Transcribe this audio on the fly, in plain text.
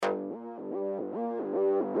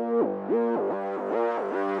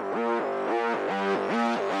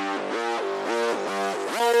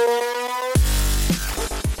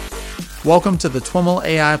Welcome to the TWIML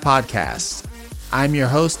AI Podcast. I'm your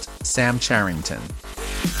host, Sam Charrington.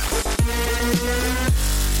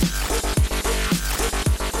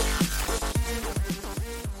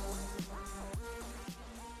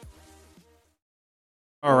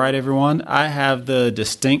 All right, everyone. I have the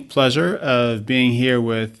distinct pleasure of being here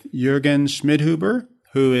with Jürgen Schmidhuber,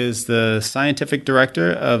 who is the scientific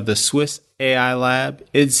director of the Swiss AI lab,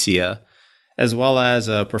 IDSIA, as well as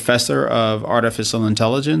a professor of artificial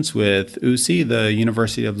intelligence with USI, the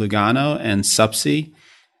University of Lugano, and SUPSI,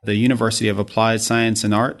 the University of Applied Science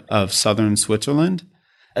and Art of Southern Switzerland,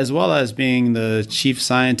 as well as being the chief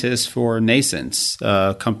scientist for Nascence,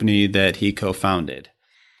 a company that he co-founded.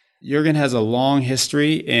 Jürgen has a long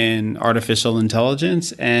history in artificial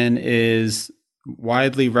intelligence and is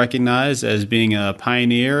widely recognized as being a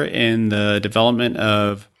pioneer in the development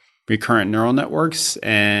of recurrent neural networks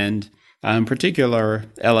and in particular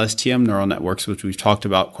LSTM neural networks, which we've talked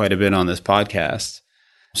about quite a bit on this podcast.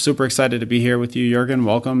 Super excited to be here with you, Jürgen.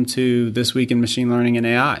 Welcome to This Week in Machine Learning and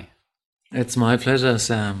AI. It's my pleasure,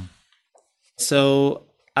 Sam. So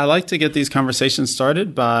I like to get these conversations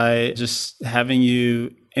started by just having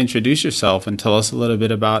you introduce yourself and tell us a little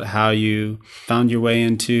bit about how you found your way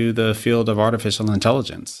into the field of artificial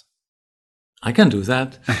intelligence. I can do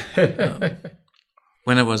that.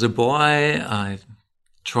 When I was a boy, I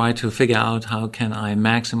tried to figure out how can I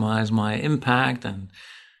maximize my impact, and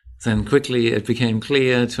then quickly it became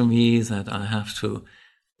clear to me that I have to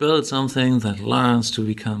build something that learns to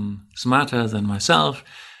become smarter than myself,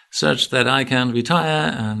 such that I can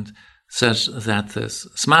retire and such that this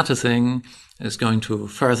smarter thing is going to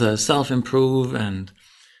further self-improve and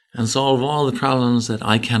solve all the problems that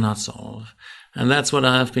I cannot solve. And that's what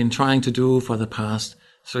I've been trying to do for the past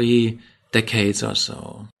 3 decades or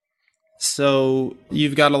so. So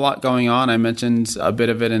you've got a lot going on. I mentioned a bit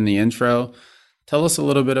of it in the intro. Tell us a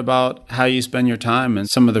little bit about how you spend your time and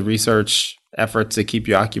some of the research efforts that keep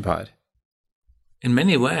you occupied. In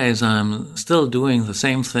many ways, I'm still doing the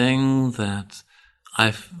same thing that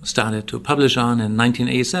I've started to publish on in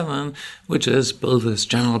 1987, which is build this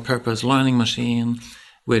general purpose learning machine,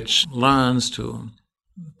 which learns to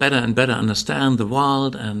better and better understand the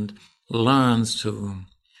world and learns to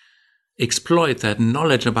exploit that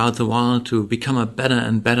knowledge about the world to become a better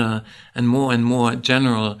and better and more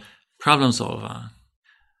general problem solver.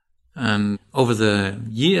 And over the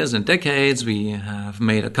years and decades, we have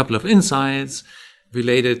made a couple of insights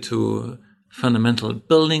related to fundamental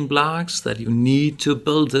building blocks that you need to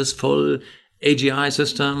build this full AGI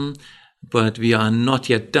system, but we are not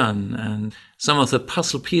yet done. And some of the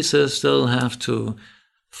puzzle pieces still have to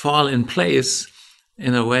fall in place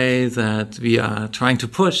in a way that we are trying to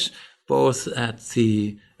push both at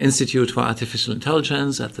the Institute for Artificial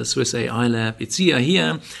Intelligence, at the Swiss AI lab, IDSIA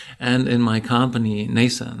here, and in my company,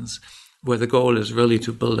 Nascence, where the goal is really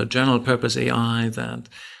to build a general purpose AI that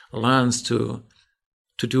learns to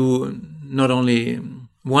do not only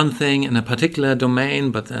one thing in a particular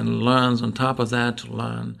domain, but then learns on top of that to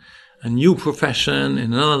learn a new profession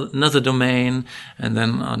in another domain, and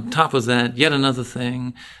then on top of that, yet another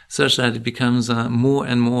thing, such that it becomes a more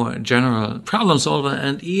and more general problem solver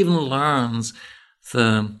and even learns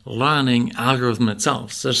the learning algorithm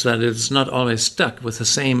itself, such that it's not always stuck with the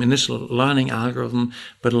same initial learning algorithm,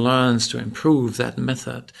 but learns to improve that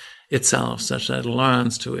method itself, such that it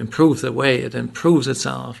learns to improve the way it improves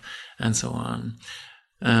itself, and so on.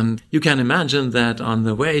 And you can imagine that on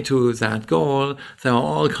the way to that goal, there are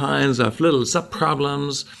all kinds of little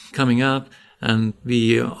sub-problems coming up, and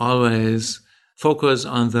we always focus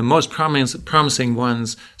on the most promising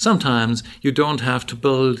ones. Sometimes you don't have to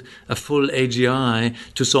build a full AGI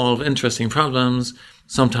to solve interesting problems.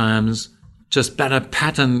 Sometimes just better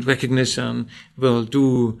pattern recognition will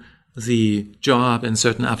do the job in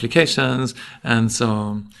certain applications, and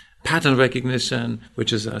so pattern recognition,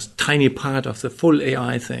 which is a tiny part of the full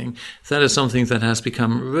AI thing, that is something that has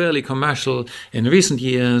become really commercial in recent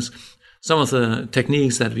years. Some of the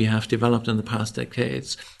techniques that we have developed in the past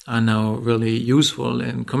decades are now really useful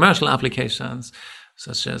in commercial applications,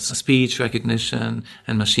 such as speech recognition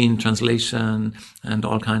and machine translation and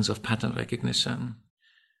all kinds of pattern recognition.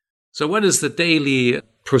 So what is the daily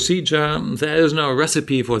procedure? There is no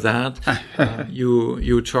recipe for that.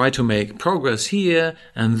 You try to make progress here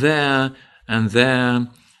and there and there,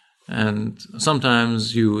 and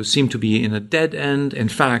sometimes you seem to be in a dead end. In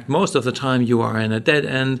fact, most of the time you are in a dead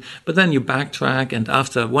end, but then you backtrack, and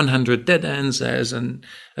after 100 dead ends, there's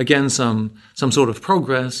again some sort of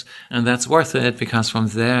progress, and that's worth it, because from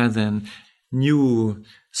there then new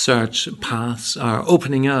search paths are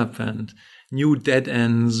opening up and new dead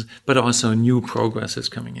ends, but also new progress is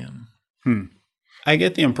coming in. I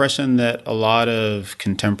get the impression that a lot of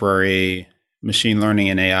contemporary machine learning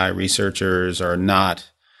and AI researchers are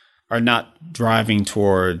not driving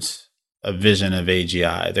towards a vision of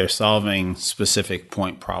AGI. They're solving specific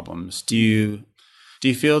point problems. Do you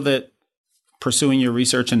feel that pursuing your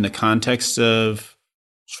research in the context of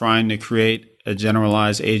trying to create a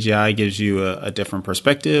generalized AGI gives you a different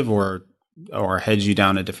perspective, or heads you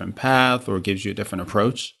down a different path, or gives you a different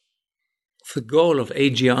approach? The goal of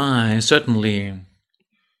AGI certainly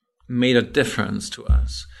made a difference to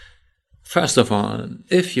us. First of all,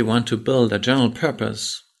 if you want to build a general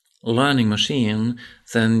purpose learning machine,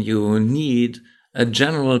 then you need a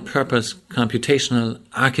general purpose computational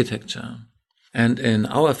architecture. And in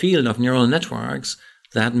our field of neural networks,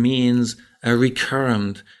 that means a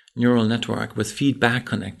recurrent neural network with feedback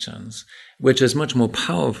connections, which is much more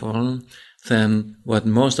powerful than what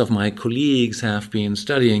most of my colleagues have been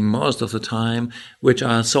studying most of the time, which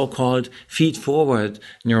are so-called feed-forward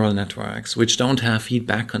neural networks, which don't have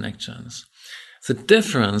feedback connections. The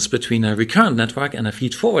difference between a recurrent network and a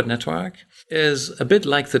feed-forward network is a bit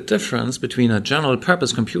like the difference between a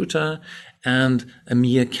general-purpose computer and a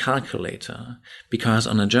mere calculator, because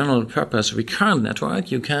on a general-purpose recurrent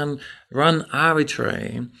network, you can run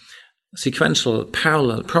arbitrary sequential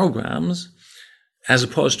parallel programs, as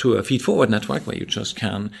opposed to a feed-forward network where you just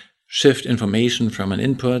can shift information from an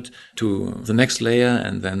input to the next layer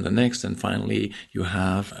and then the next, and finally you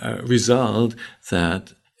have a result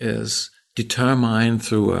that is determined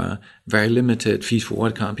through a very limited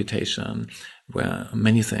feed-forward computation where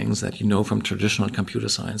many things that you know from traditional computer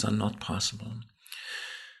science are not possible.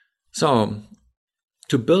 So,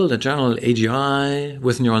 to build a general AGI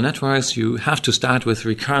with neural networks, you have to start with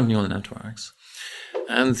recurrent neural networks.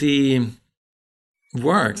 And the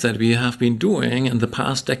work that we have been doing in the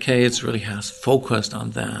past decades really has focused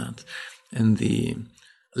on that. In the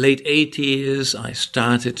late 80s, I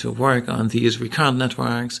started to work on these recurrent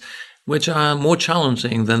networks, which are more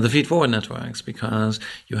challenging than the feed-forward networks because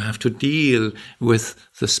you have to deal with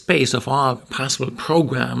the space of all possible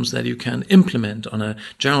programs that you can implement on a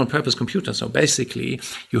general-purpose computer. So basically,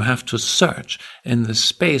 you have to search in the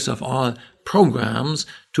space of all programs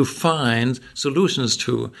to find solutions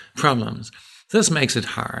to problems. This makes it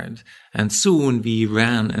hard, and soon we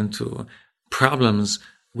ran into problems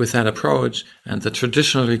with that approach, and the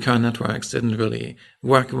traditional recurrent networks didn't really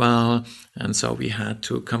work well, and so we had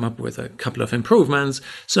to come up with a couple of improvements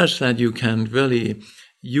such that you can really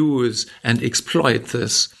use and exploit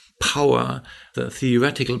this power, the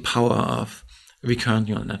theoretical power of recurrent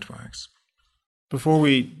neural networks. Before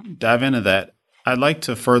we dive into that, I'd like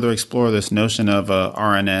to further explore this notion of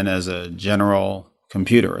RNN as a general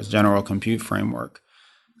computer, as general compute framework.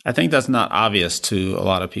 I think that's not obvious to a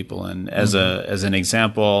lot of people. And as an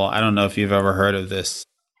example, I don't know if you've ever heard of this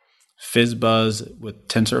FizzBuzz with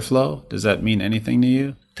TensorFlow. Does that mean anything to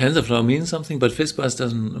you? TensorFlow means something, but FizzBuzz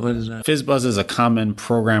doesn't. What is that? FizzBuzz is a common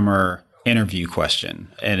programmer interview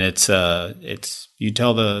question, and it's you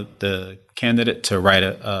tell the candidate to write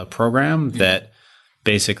a program that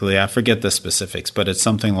basically, I forget the specifics, but it's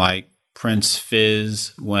something like prints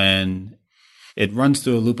fizz when it runs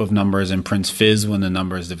through a loop of numbers and prints fizz when the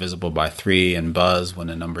number is divisible by 3, and buzz when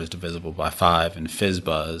the number is divisible by 5, and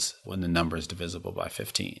fizzbuzz when the number is divisible by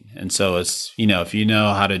 15. And so it's, if you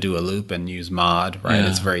know how to do a loop and use mod, right,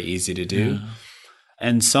 it's very easy to do. Yeah.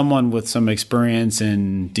 And someone with some experience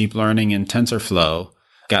in deep learning and TensorFlow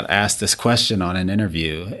got asked this question on an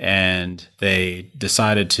interview, and they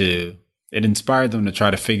decided it inspired them to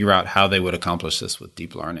try to figure out how they would accomplish this with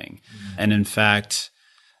deep learning. And in fact,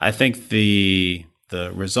 I think the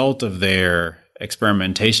result of their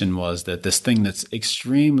experimentation was that this thing that's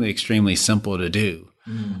extremely, extremely simple to do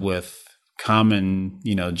with common,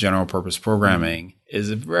 general purpose programming is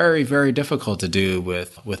very, very difficult to do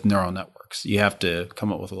with neural networks. You have to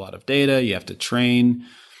come up with a lot of data. You have to train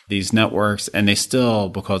these networks, and they still,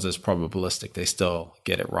 because it's probabilistic, they still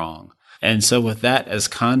get it wrong. And so with that as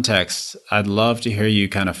context, I'd love to hear you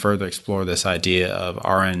kind of further explore this idea of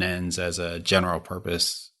RNNs as a general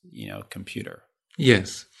purpose computer.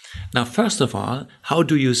 Yes. Now, first of all, how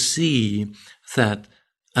do you see that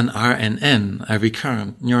an RNN, a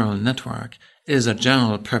recurrent neural network, is a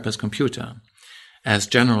general purpose computer, as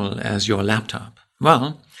general as your laptop?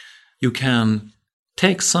 Well, you can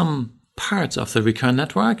take some parts of the recurrent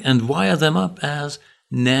network and wire them up as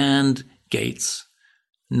NAND gates,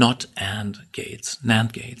 not AND gates,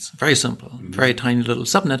 NAND gates. Very simple, very tiny little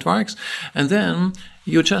subnetworks. And then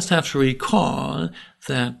you just have to recall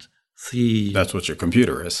that that's what your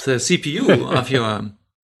computer is. The CPU of your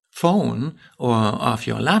phone or of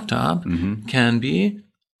your laptop can be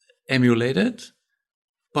emulated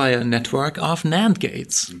by a network of NAND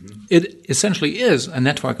gates. It essentially is a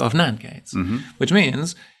network of NAND gates, which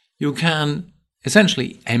means you can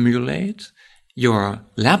essentially emulate your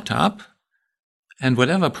laptop and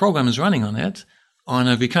whatever program is running on it on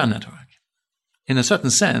a recurrent network. In a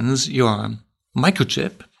certain sense, your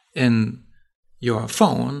microchip in your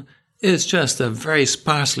phone is just a very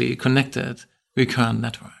sparsely connected recurrent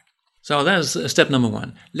network. So that's step number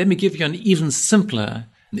one. Let me give you an even simpler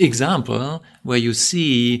example where you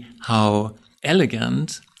see how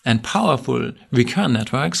elegant and powerful recurrent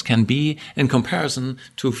networks can be in comparison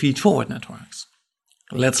to feed-forward networks.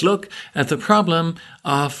 Let's look at the problem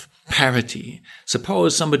of parity.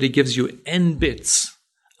 Suppose somebody gives you n bits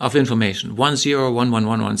of information, 10,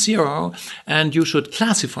 11110, and you should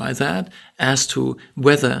classify that as to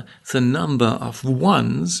whether the number of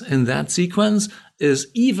ones in that sequence is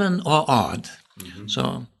even or odd.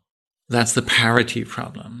 So that's the parity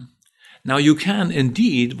problem. Now you can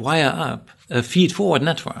indeed wire up a feed-forward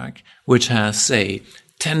network which has, say,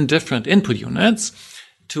 10 different input units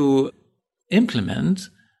to implement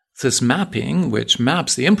this mapping, which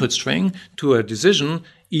maps the input string to a decision,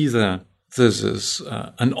 either this is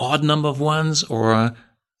an odd number of ones or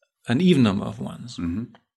an even number of ones.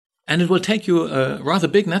 And it will take you a rather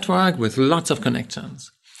big network with lots of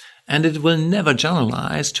connections. And it will never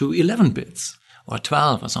generalize to 11 bits or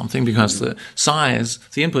 12 or something because the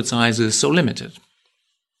input size is so limited.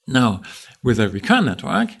 Now, with a recurrent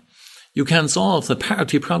network, you can solve the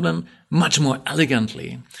parity problem much more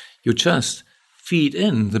elegantly. You just feed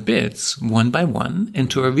in the bits one by one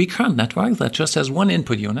into a recurrent network that just has one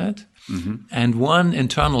input unit and one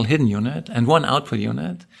internal hidden unit and one output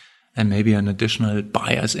unit and maybe an additional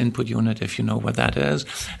bias input unit if you know what that is.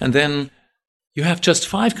 And then you have just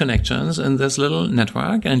 5 connections in this little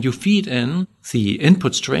network and you feed in the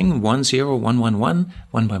input string 10, 111,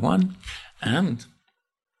 one by one, and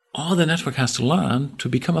all the network has to learn to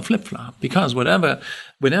become a flip-flop because whenever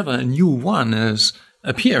a new one is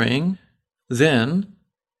appearing, then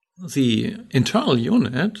the internal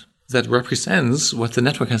unit that represents what the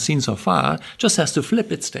network has seen so far just has to flip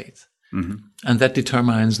its state. And that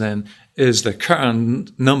determines then, is the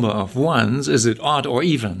current number of ones, is it odd or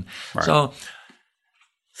even? Right. So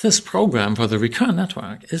this program for the recurrent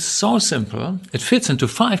network is so simple. It fits into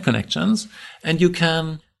 5 connections, and you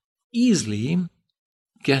can easily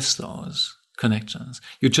guess those connections.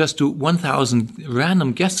 You just do 1,000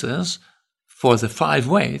 random guesses for the 5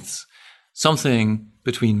 weights, something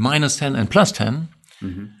between -10 and +10,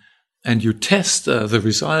 and you test the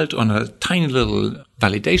result on a tiny little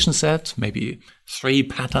validation set, maybe 3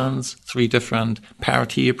 patterns, 3 different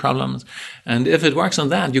parity problems. And if it works on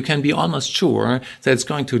that, you can be almost sure that it's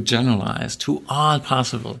going to generalize to all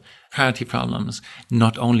possible parity problems,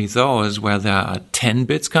 not only those where there are 10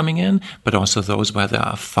 bits coming in, but also those where there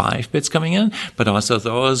are 5 bits coming in, but also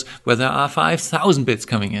those where there are 5,000 bits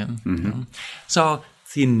coming in. So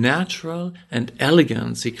the natural and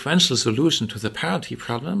elegant sequential solution to the parity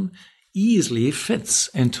problem easily fits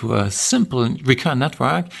into a simple recurrent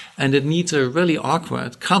network, and it needs a really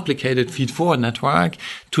awkward, complicated feed-forward network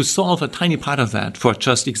to solve a tiny part of that for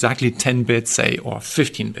just exactly 10 bits, say, or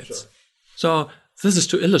 15 bits. Sure. So this is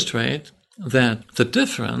to illustrate that the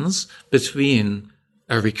difference between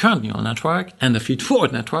a recurrent neural network and a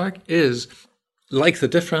feed-forward network is like the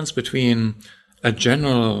difference between a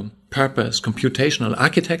general purpose computational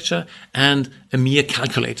architecture and a mere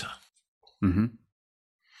calculator.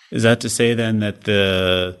 Is that to say then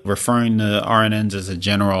that referring to RNNs as a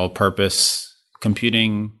general purpose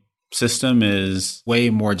computing system is way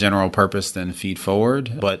more general purpose than feed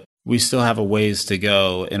forward, but we still have a ways to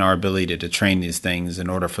go in our ability to train these things in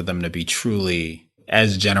order for them to be truly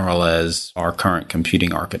as general as our current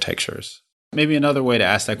computing architectures? Maybe another way to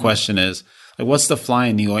ask that question is, like, what's the fly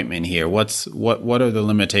in the ointment here? What are the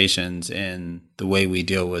limitations in the way we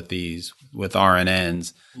deal with these, with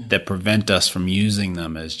RNNs, that prevent us from using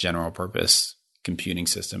them as general purpose computing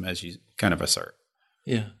system, as you kind of assert?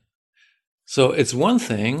 Yeah. So it's one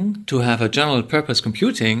thing to have a general purpose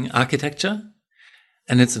computing architecture,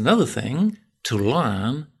 and it's another thing to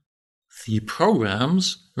learn the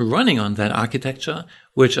programs running on that architecture,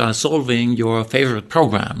 which are solving your favorite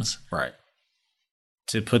programs. Right.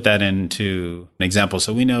 To put that into an example,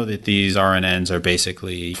 so we know that these RNNs are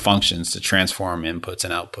basically functions to transform inputs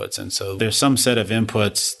and outputs. And so there's some set of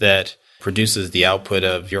inputs that produces the output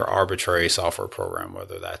of your arbitrary software program,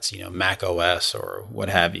 whether that's, Mac OS or what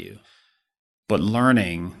have you. But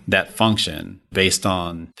learning that function based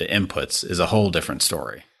on the inputs is a whole different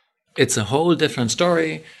story. It's a whole different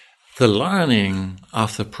story. The learning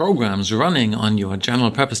of the programs running on your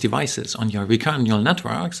general purpose devices, on your recurrent neural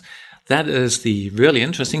networks, that is the really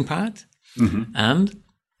interesting part. And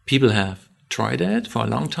people have tried it for a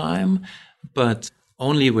long time, but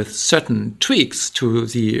only with certain tweaks to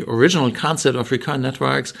the original concept of recurrent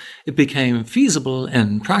networks, it became feasible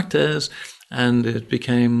in practice, and it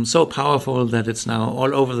became so powerful that it's now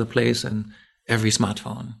all over the place in every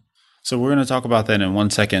smartphone. So we're going to talk about that in 1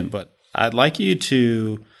 second, but I'd like you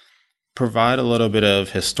to provide a little bit of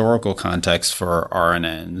historical context for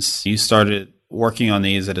RNNs. You started working on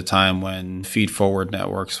these at a time when feed-forward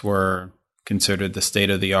networks were considered the state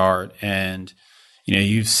of the art, and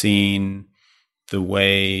you've seen the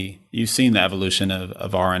evolution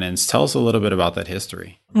of RNNs. Tell us a little bit about that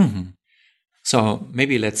history. So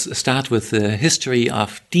maybe let's start with the history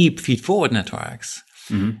of deep feed-forward networks,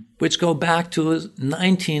 which go back to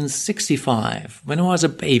 1965. When I was a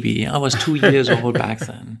baby, I was 2 years old back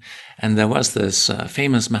then. And there was this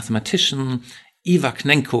famous mathematician,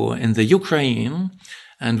 Ivaknenko, in the Ukraine.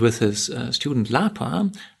 And with his student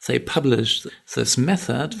Lapa, they published this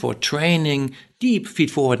method for training deep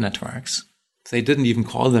feed-forward networks. They didn't even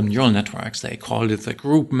call them neural networks. They called it the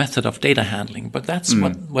group method of data handling. But that's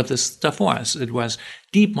what this stuff was. It was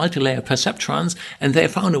deep multi-layer perceptrons, and they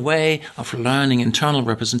found a way of learning internal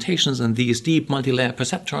representations in these deep multi-layer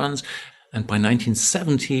perceptrons. And by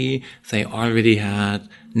 1970, they already had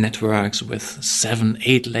networks with 7,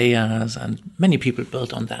 8 layers, and many people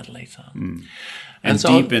built on that later. And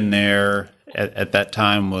so, deep in there at that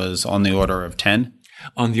time was on the order of 10?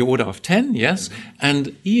 On the order of 10, yes.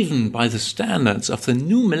 And even by the standards of the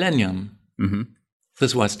new millennium,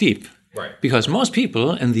 this was deep. Right. Because most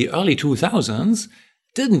people in the early 2000s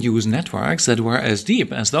didn't use networks that were as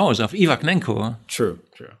deep as those of Ivaknenko. True.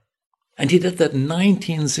 And he did that in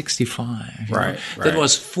 1965. Right. That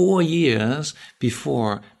was 4 years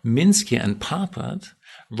before Minsky and Parpet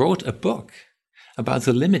wrote a book about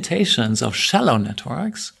the limitations of shallow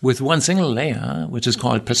networks with one single layer, which is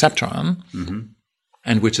called perceptron,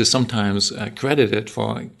 and which is sometimes credited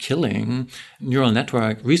for killing neural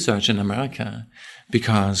network research in America,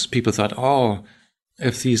 because people thought,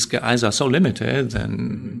 if these guys are so limited,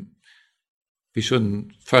 then we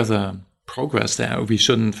shouldn't further progress there. We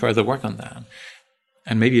shouldn't further work on that.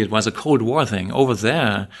 And maybe it was a Cold War thing. Over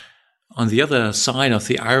there, on the other side of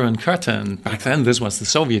the Iron Curtain, back then this was the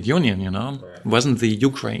Soviet Union, It wasn't the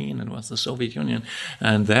Ukraine, it was the Soviet Union.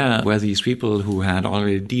 And there were these people who had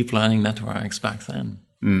already deep learning networks back then.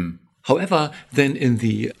 However, then in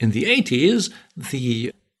the 80s,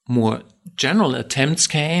 the more general attempts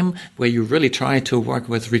came where you really try to work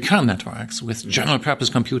with recurrent networks, with general purpose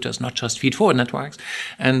computers, not just feed-forward networks.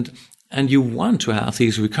 And you want to have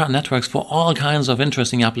these recurrent networks for all kinds of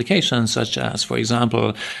interesting applications, such as, for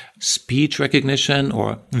example, speech recognition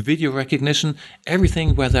or video recognition,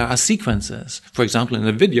 everything where there are sequences. For example, in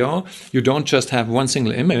a video, you don't just have one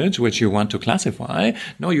single image which you want to classify.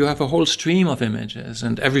 No, you have a whole stream of images,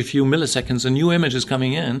 and every few milliseconds a new image is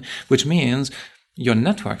coming in, which means your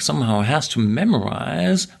network somehow has to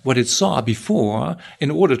memorize what it saw before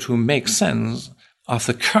in order to make sense of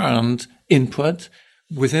the current input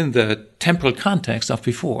within the temporal context of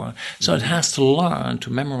before. So it has to learn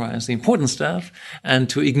to memorize the important stuff and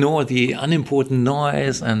to ignore the unimportant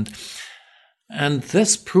noise. And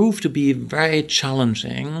this proved to be very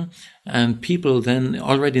challenging. And people then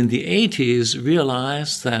already in the 80s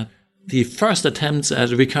realized that the first attempts at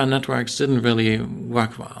recurrent networks didn't really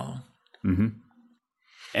work well.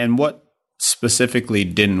 And what specifically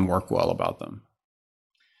didn't work well about them?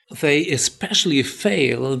 They especially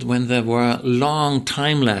failed when there were long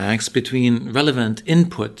time lags between relevant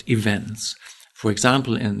input events. For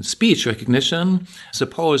example, in speech recognition,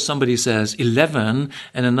 suppose somebody says 11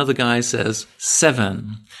 and another guy says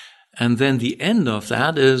 7. And then the end of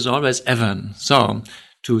that is always Evan. So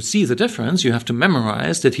to see the difference, you have to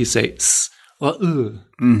memorize that he say s or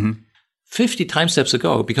 50 time steps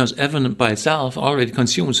ago, because Evan by itself already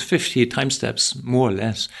consumes 50 time steps, more or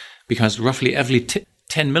less, because roughly every 10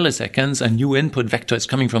 milliseconds, a new input vector is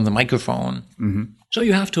coming from the microphone. So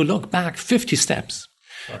you have to look back 50 steps.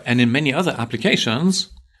 Right. And in many other applications,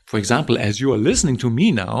 for example, as you are listening to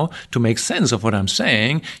me now, to make sense of what I'm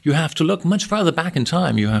saying, you have to look much further back in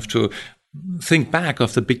time. You have to think back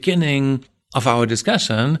of the beginning of our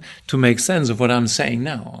discussion to make sense of what I'm saying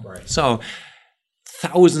now. Right. So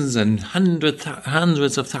thousands and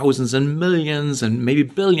hundreds of thousands and millions and maybe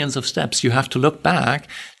billions of steps you have to look back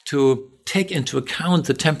to take into account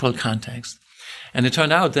the temporal context. And it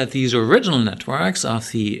turned out that these original networks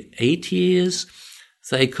of the 80s,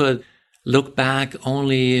 they could look back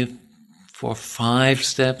only for 5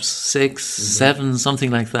 steps, 6, 7,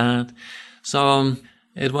 something like that. So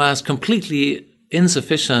it was completely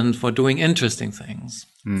insufficient for doing interesting things.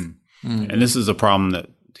 And this is a problem that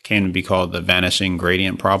came to be called the vanishing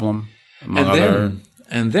gradient problem, among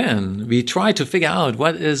And then we tried to figure out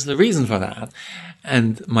what is the reason for that.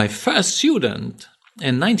 And my first student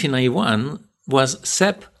in 1991 was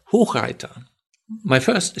Sepp Hochreiter, my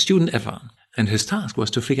first student ever. And his task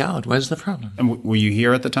was to figure out what is the problem. And were you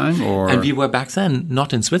here at the time? Or? And we were back then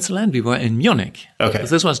not in Switzerland, we were in Munich. Okay.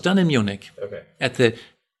 This was done in Munich. Okay. At the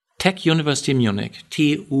Tech University Munich,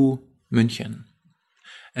 TU München.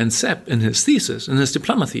 And Sepp, in his thesis, in his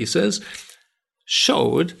diploma thesis,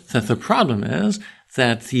 showed that the problem is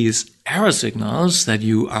that these error signals that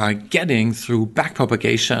you are getting through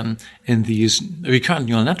backpropagation in these recurrent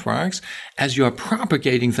neural networks, as you are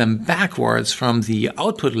propagating them backwards from the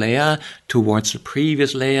output layer towards the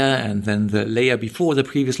previous layer and then the layer before the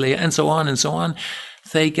previous layer and so on,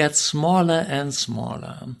 they get smaller and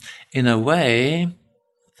smaller in a way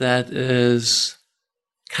that is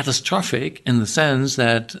catastrophic in the sense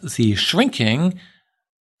that the shrinking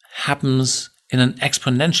happens in an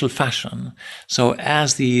exponential fashion. So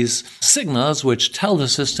as these signals, which tell the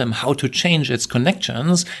system how to change its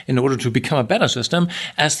connections in order to become a better system,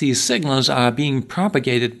 as these signals are being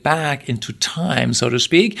propagated back into time, so to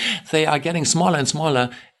speak, they are getting smaller and smaller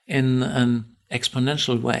in an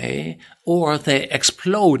exponential way, or they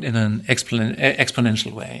explode in an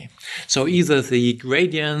exponential way. So either the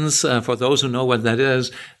gradients, for those who know what that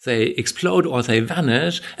is, they explode or they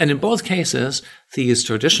vanish. And in both cases, these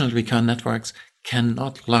traditional recurrent networks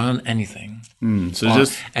cannot learn anything.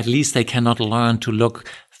 At least they cannot learn to look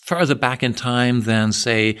further back in time than,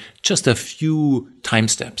 say, just a few time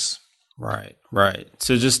steps. Right.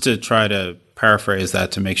 So just to try to paraphrase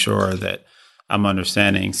that to make sure that I'm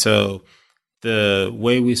understanding. So the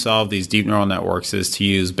way we solve these deep neural networks is to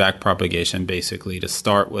use backpropagation, basically, to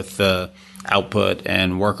start with the output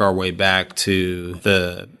and work our way back to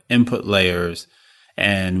the input layers.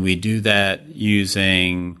 And we do that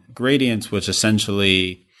using gradients, which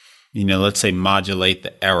essentially, let's say modulate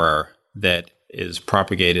the error that is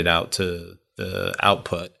propagated out to the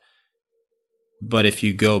output. But if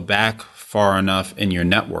you go back far enough in your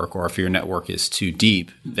network, or if your network is too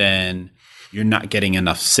deep, then you're not getting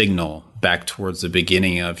enough signal back towards the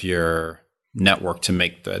beginning of your network to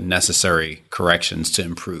make the necessary corrections to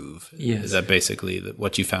improve. Yes. Is that basically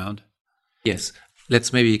what you found? Yes.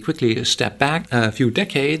 Let's maybe quickly step back a few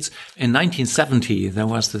decades. In 1970, there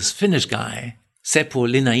was this Finnish guy, Seppo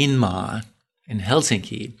Linnainmaa, in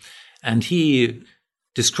Helsinki, and he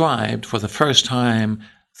described for the first time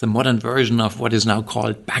the modern version of what is now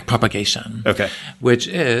called backpropagation, which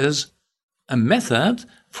is a method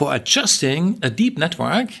for adjusting a deep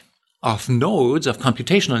network of nodes, of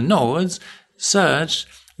computational nodes, such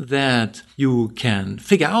that you can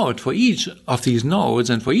figure out for each of these nodes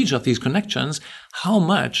and for each of these connections, how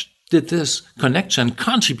much did this connection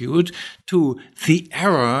contribute to the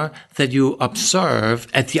error that you observe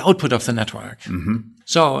at the output of the network. Mm-hmm.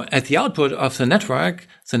 So at the output of the network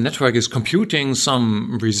is computing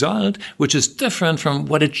some result which is different from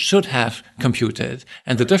what it should have computed.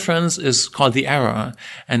 And the difference is called the error.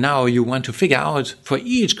 And now you want to figure out for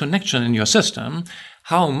each connection in your system,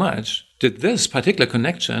 how much did this particular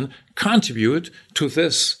connection contribute to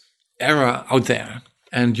this error out there?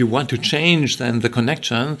 And you want to change then the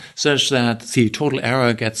connection such that the total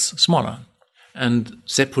error gets smaller. And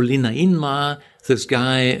Seppo Linnainmaa, this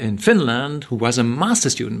guy in Finland who was a master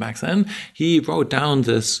student back then, he wrote down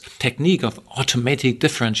this technique of automatic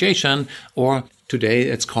differentiation, or today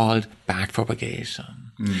it's called backpropagation.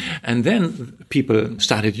 And then people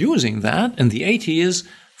started using that in the 80s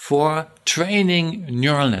for training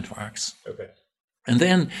neural networks. And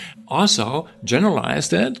then also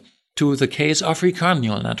generalized it to the case of recurrent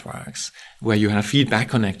neural networks, where you have feedback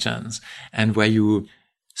connections and where you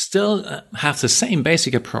still have the same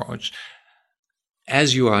basic approach.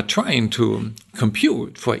 As you are trying to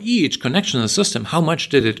compute for each connection in the system, how much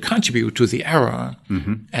did it contribute to the error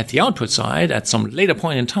at the output side at some later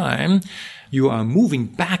point in time, you are moving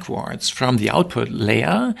backwards from the output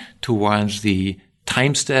layer towards the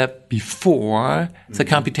time step before the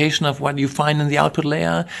computation of what you find in the output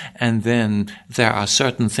layer. And then there are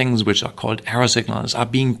certain things which are called error signals are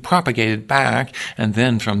being propagated back. And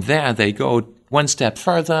then from there, they go one step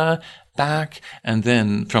further back. And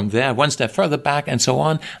then from there, one step further back and so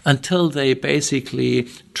on until they basically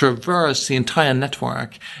traverse the entire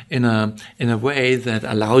network in a way that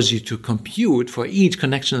allows you to compute for each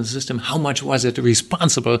connection in the system, how much was it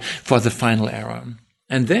responsible for the final error.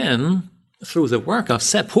 And then through the work of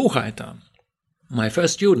Sepp Hochreiter, my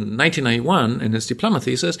first student, in 1991, in his diploma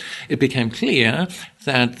thesis, it became clear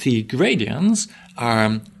that the gradients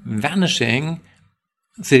are vanishing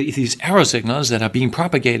these error signals that are being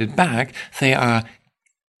propagated back, they are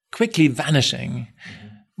quickly vanishing,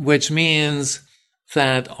 which means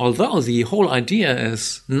that although the whole idea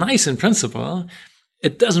is nice in principle,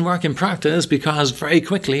 it doesn't work in practice because very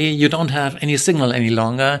quickly you don't have any signal any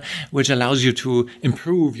longer, which allows you to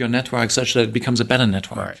improve your network such that it becomes a better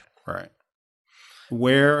network. Right.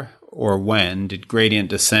 Where or when did gradient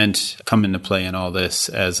descent come into play in all this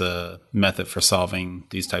as a method for solving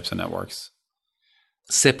these types of networks?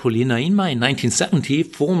 Sepulina Inma in 1970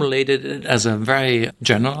 formulated it as a very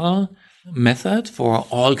general method for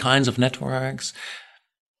all kinds of networks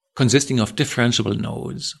consisting of differentiable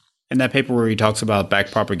nodes. In that paper where he talks about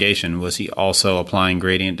backpropagation, was he also applying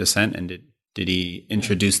gradient descent, and did he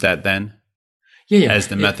introduce that then? Yeah. As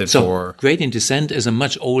the method so gradient descent is a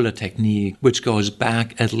much older technique, which goes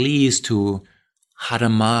back at least to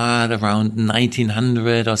Hadamard around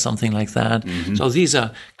 1900 or something like that. Mm-hmm.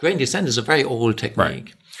 So gradient descent is a very old technique.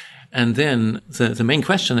 Right. And then the main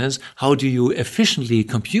question is, how do you efficiently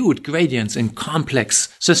compute gradients in complex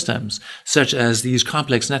systems, such as these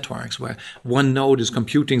complex networks, where one node is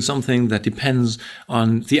computing something that depends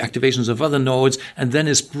on the activations of other nodes, and then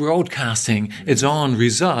is broadcasting its own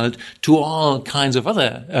result to all kinds of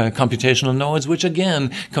other computational nodes, which again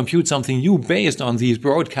compute something new based on these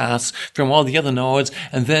broadcasts from all the other nodes,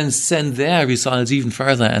 and then send their results even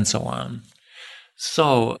further, and so on.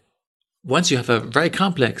 So once you have a very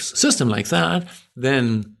complex system like that,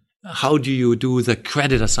 then how do you do the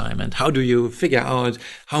credit assignment? How do you figure out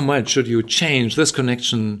how much should you change this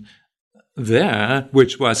connection there,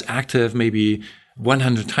 which was active maybe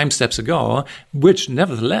 100 time steps ago, which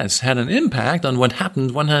nevertheless had an impact on what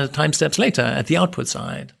happened 100 time steps later at the output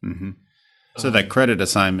side? Mm-hmm. So that credit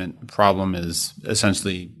assignment problem is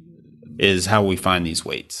essentially how we find these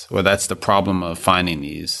weights, or that's the problem of finding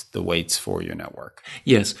the weights for your network.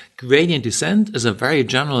 Yes, gradient descent is a very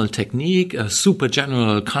general technique, a super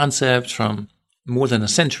general concept from more than a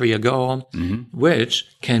century ago, which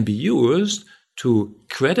can be used to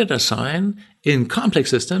credit assign in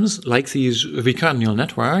complex systems like these recurrent neural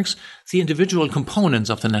networks, the individual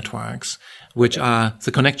components of the networks, which are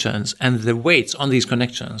the connections and the weights on these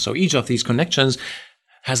connections. So each of these connections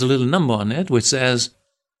has a little number on it, which says,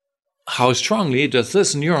 how strongly does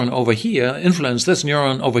this neuron over here influence this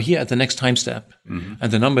neuron over here at the next time step? Mm-hmm.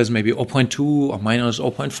 And the number is maybe 0.2 or minus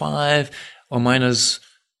 0.5 or minus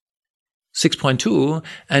 6.2.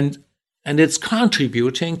 And it's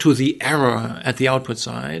contributing to the error at the output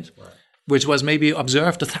side, right, which was maybe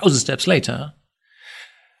observed 1,000 steps later.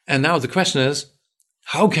 And now the question is,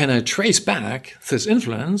 how can I trace back this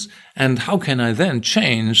influence? And how can I then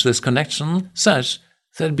change this connection such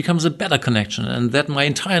that it becomes a better connection and that my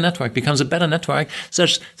entire network becomes a better network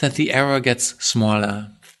such that the error gets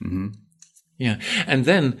smaller? Mm-hmm. Yeah. And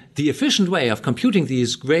then the efficient way of computing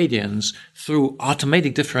these gradients through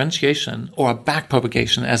automatic differentiation or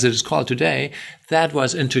backpropagation, as it is called today, that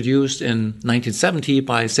was introduced in 1970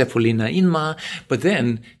 by Sepulina Inma. But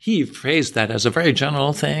then he phrased that as a very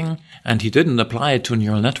general thing, and he didn't apply it to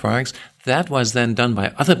neural networks. That was then done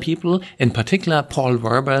by other people, in particular Paul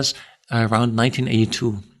Werbers, around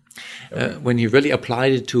 1982, when he really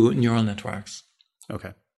applied it to neural networks.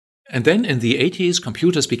 Okay. And then in the 80s,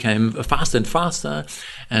 computers became faster and faster.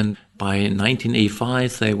 And by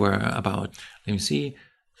 1985, they were about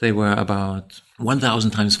 1,000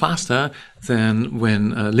 times faster than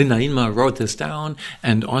when Linda Inma wrote this down.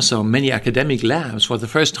 And also many academic labs for the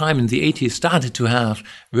first time in the 80s started to have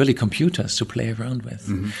really computers to play around with.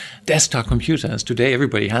 Mm-hmm. Desktop computers. Today,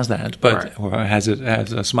 everybody has that, but or has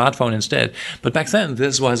a smartphone instead. But back then,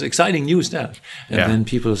 this was exciting new stuff. And then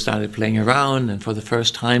people started playing around. And for the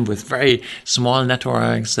first time with very small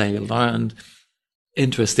networks, they learned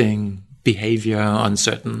interesting behavior on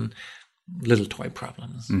certain little toy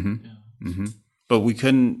problems. Mm-hmm. Yeah. Mm-hmm. But we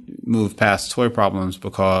couldn't move past toy problems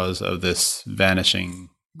because of this vanishing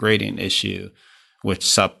gradient issue, which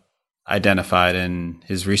Sup identified in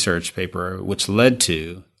his research paper, which led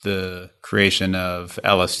to the creation of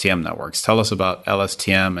LSTM networks. Tell us about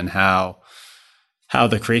LSTM and how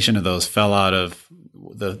the creation of those fell out of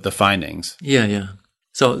the findings. Yeah.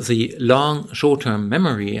 So the long short-term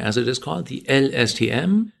memory, as it is called, the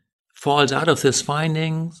LSTM, falls out of this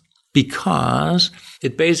findings because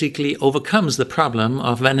it basically overcomes the problem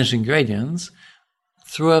of vanishing gradients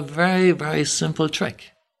through a very, very simple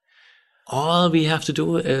trick. All we have to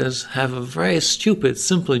do is have a very stupid,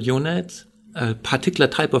 simple unit, a particular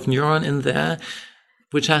type of neuron in there,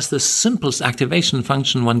 which has the simplest activation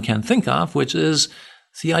function one can think of, which is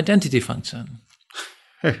the identity function.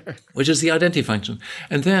 And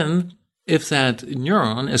then if that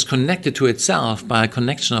neuron is connected to itself by a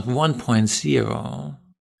connection of 1.0,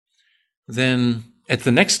 then at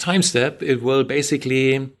the next time step, it will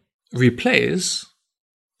basically replace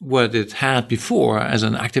what it had before as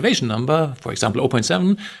an activation number, for example,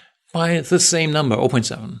 0.7, by the same number,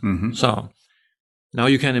 0.7. So now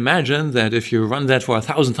you can imagine that if you run that for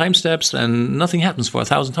 1,000 time steps, then nothing happens for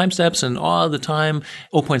 1,000 time steps, and all the time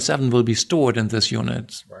 0.7 will be stored in this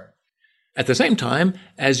unit. Right. At the same time,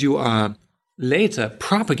 as you are later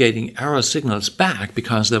propagating error signals back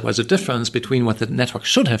because there was a difference between what the network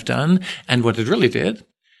should have done and what it really did,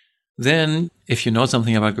 then if you know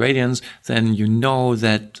something about gradients, then you know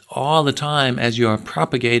that all the time as you are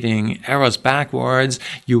propagating errors backwards,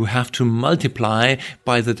 you have to multiply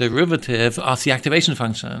by the derivative of the activation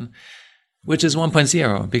function, which is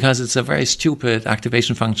 1.0, because it's a very stupid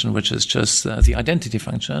activation function, which is just the identity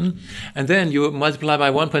function. And then you multiply by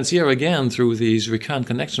 1.0 again through these recurrent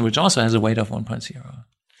connection, which also has a weight of 1.0.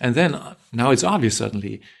 And then now it's obvious,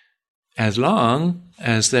 certainly, as long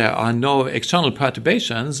as there are no external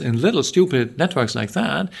perturbations in little stupid networks like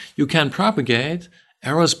that, you can propagate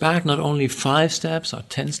errors back not only 5 steps or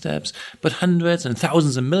 10 steps, but hundreds and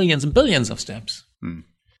thousands and millions and billions of steps.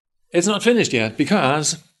 It's not finished yet,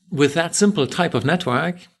 because with that simple type of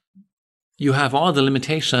network, you have all the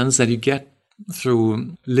limitations that you get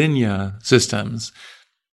through linear systems,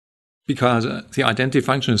 because the identity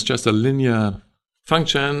function is just a linear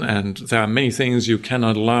function, and there are many things you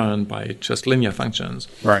cannot learn by just linear functions.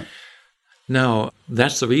 Right. Now,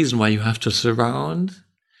 that's the reason why you have to surround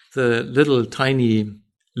the little tiny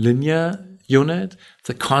linear unit,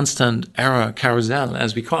 the constant error carousel,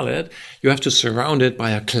 as we call it. You have to surround it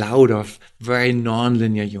by a cloud of very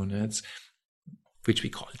nonlinear units, which we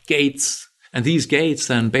call gates. And these gates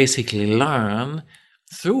then basically learn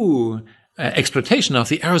through exploitation of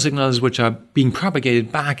the error signals which are being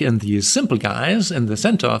propagated back in these simple guys in the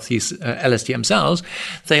center of these LSTM cells.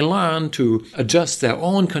 They learn to adjust their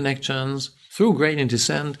own connections through gradient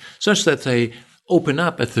descent such that they open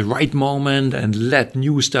up at the right moment and let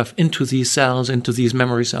new stuff into these cells, into these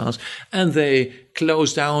memory cells, and they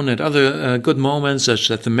close down at other good moments such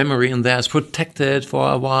that the memory in there is protected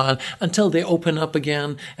for a while until they open up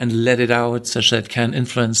again and let it out such that it can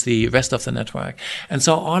influence the rest of the network. And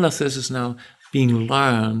so all of this is now being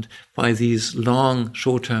learned by these long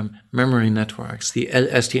short-term memory networks, the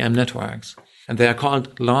LSTM networks. And they are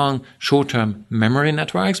called long short-term memory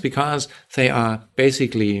networks because they are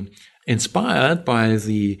basically inspired by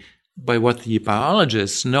what the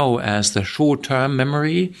biologists know as the short-term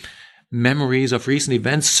memory, memories of recent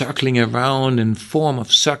events circling around in form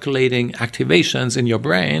of circulating activations in your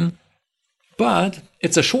brain. But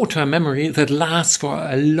it's a short-term memory that lasts for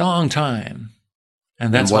a long time.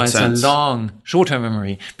 And that's why it's a long short-term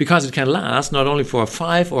memory, because it can last not only for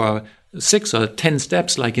 5 or 6 or 10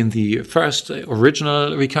 steps like in the first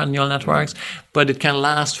original recurrent neural networks, but it can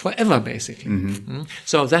last forever, basically.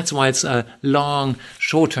 So that's why it's a long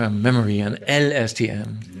short-term memory, an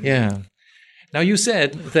LSTM. Yeah. Now, you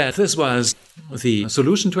said that this was the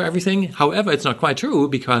solution to everything. However, it's not quite true,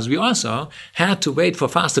 because we also had to wait for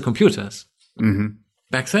faster computers.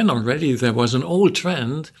 Back then already, there was an old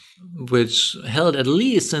trend which held at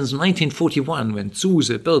least since 1941, when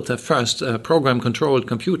SUSE built the first program-controlled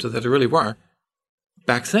computer that really worked.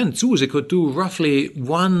 Back then, SUSE could do roughly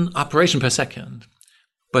 1 operation per second.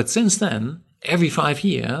 But since then, every 5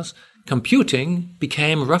 years, computing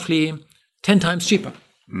became roughly 10 times cheaper.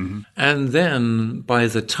 And then by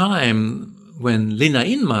the time when Lina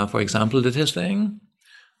Inma, for example, did his thing,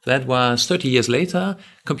 that was 30 years later,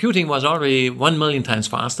 computing was already 1 million times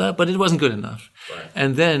faster, but it wasn't good enough. Right.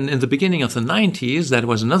 And then in the beginning of the 90s, that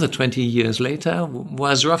was another 20 years later,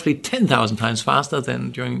 was roughly 10,000 times faster than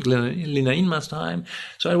during Lina Inma's time.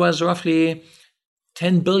 So it was roughly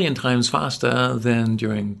 10 billion times faster than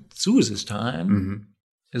during SUSE's time.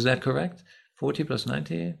 Is that correct? 40 plus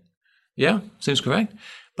 90? Yeah, seems correct.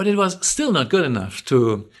 But it was still not good enough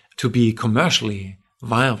to be commercially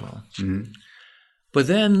viable. But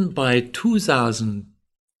then by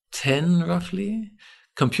 2010, roughly,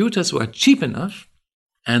 computers were cheap enough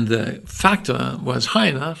and the factor was high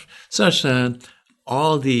enough such that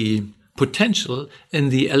all the potential in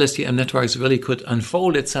the LSTM networks really could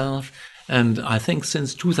unfold itself. And I think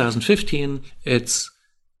since 2015, it's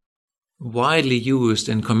widely used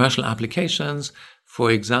in commercial applications,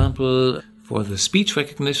 for example, for the speech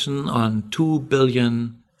recognition on 2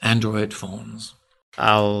 billion Android phones.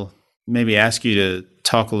 I'll maybe ask you to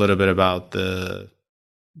talk a little bit about the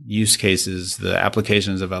use cases, the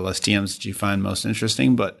applications of LSTMs that you find most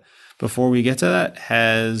interesting. But before we get to that,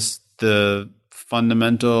 has the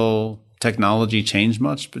fundamental technology changed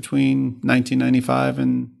much between 1995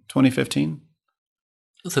 and 2015?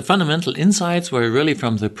 The fundamental insights were really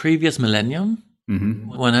from the previous millennium.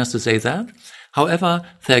 One has to say that. However,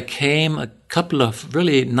 there came a couple of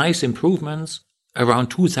really nice improvements. Around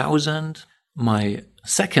 2000, my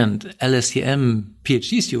second LSTM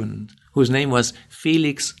PhD student, whose name was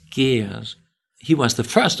Felix Geers, he was the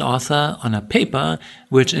first author on a paper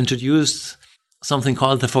which introduced something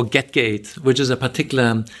called the forget gate, which is a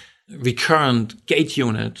particular recurrent gate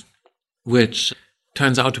unit, which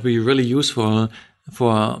turns out to be really useful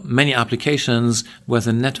for many applications where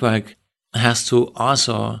the network has to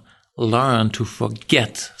also learn to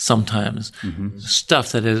forget sometimes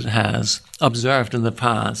stuff that it has observed in the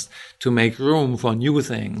past, to make room for new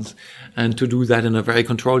things, and to do that in a very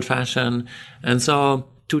controlled fashion. And so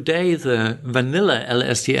today the vanilla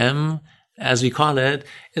LSTM, as we call it,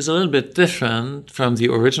 is a little bit different from the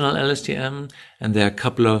original LSTM. And there are a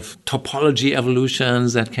couple of topology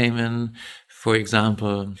evolutions that came in. For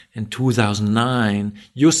example, in 2009,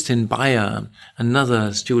 Justin Bayer,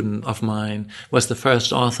 another student of mine, was the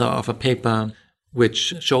first author of a paper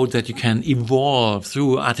which showed that you can evolve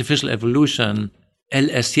through artificial evolution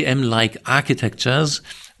LSTM-like architectures,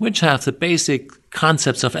 which have the basic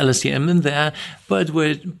concepts of LSTM in there, but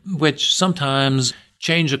which sometimes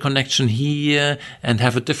change a connection here and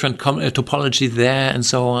have a different topology there and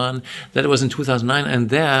so on. That was in 2009. And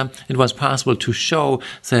there it was possible to show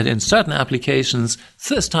that in certain applications,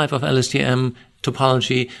 this type of LSTM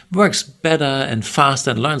topology works better and faster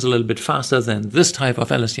and learns a little bit faster than this type of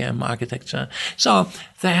LSTM architecture. So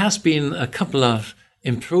there has been a couple of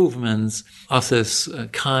improvements of this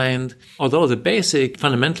kind, although the basic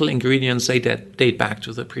fundamental ingredients, they date back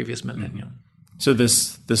to the previous millennium. So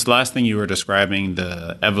this last thing you were describing,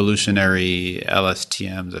 the evolutionary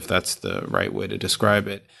LSTMs, if that's the right way to describe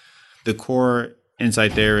it, the core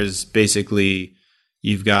insight there is basically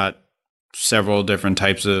you've got several different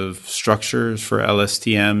types of structures for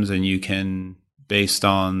LSTMs, and you can, based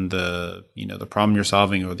on the problem you're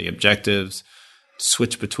solving or the objectives,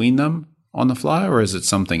 switch between them on the fly, or is it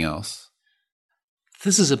something else?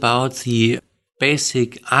 This is about the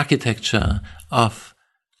basic architecture of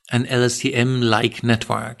an LSTM-like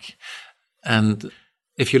network. And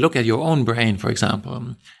if you look at your own brain, for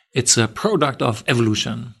example, it's a product of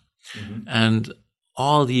evolution. And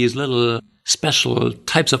all these little special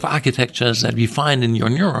types of architectures that we find in your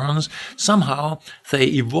neurons, somehow they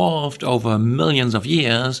evolved over millions of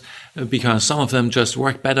years because some of them just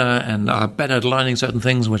work better and are better at learning certain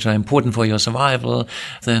things which are important for your survival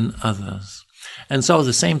than others. And so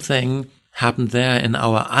the same thing happened there in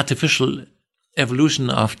our artificial evolution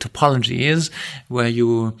of topologies, where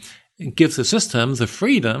you give the system the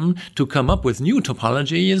freedom to come up with new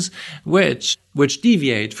topologies which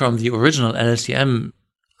deviate from the original LSTM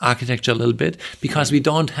architecture a little bit, because we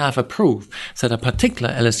don't have a proof that a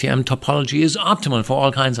particular LSTM topology is optimal for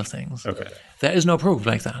all kinds of things. Okay. There is no proof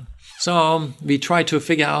like that. So we try to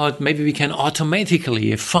figure out, maybe we can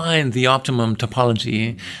automatically find the optimum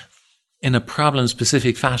topology in a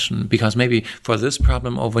problem-specific fashion, because maybe for this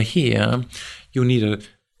problem over here, you need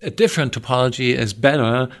a different topology is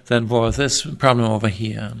better than for this problem over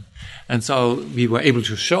here. And so we were able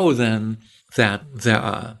to show then that there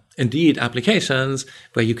are indeed applications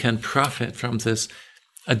where you can profit from this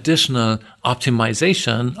additional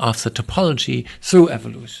optimization of the topology through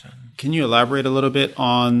evolution. Can you elaborate a little bit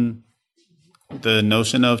on the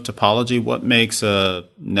notion of topology? What makes a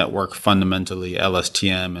network fundamentally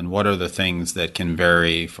LSTM, and what are the things that can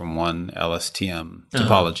vary from one LSTM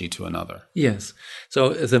topology to another? Yes.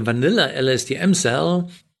 So the vanilla LSTM cell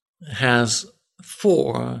has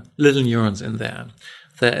 4 little neurons in there.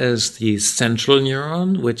 There is the central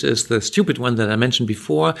neuron, which is the stupid one that I mentioned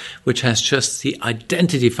before, which has just the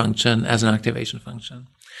identity function as an activation function.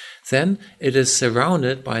 Then it is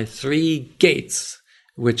surrounded by 3 gates,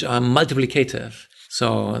 which are multiplicative.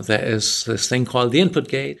 So there is this thing called the input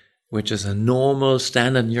gate, which is a normal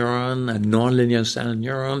standard neuron, a nonlinear standard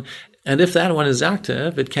neuron. And if that one is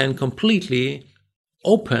active, it can completely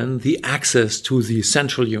open the access to the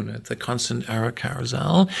central unit, the constant error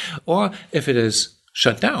carousel. Or if it is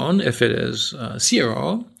shut down, if it is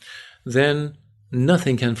 0, then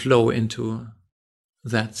nothing can flow into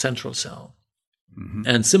that central cell.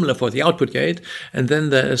 And similar for the output gate. And then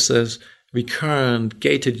there is this recurrent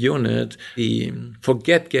gated unit, the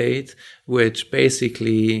forget gate, which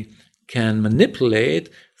basically can manipulate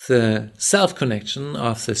the self-connection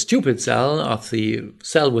of the stupid cell, of the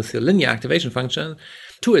cell with the linear activation function,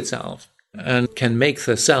 to itself, and can make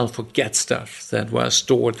the cell forget stuff that was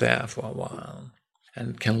stored there for a while,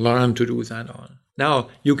 and can learn to do that on. Now,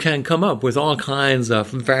 you can come up with all kinds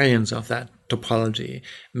of variants of that topology.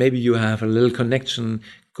 Maybe you have a little connection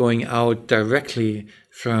going out directly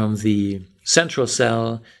from the central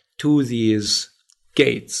cell to these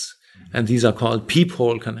gates. And these are called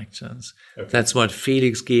peephole connections. Okay. That's what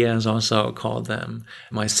Felix Geers also called them.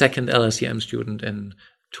 My second LSTM student in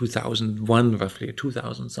 2001, roughly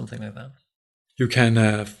 2000, something like that. You can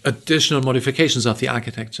have additional modifications of the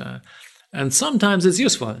architecture. And sometimes it's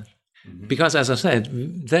useful. Because, as I said,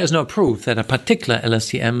 there's no proof that a particular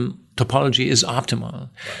LSTM topology is optimal. Right.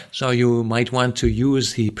 So you might want to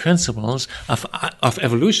use the principles of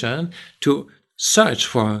evolution to search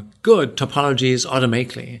for good topologies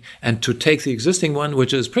automatically and to take the existing one,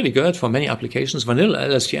 which is pretty good for many applications. Vanilla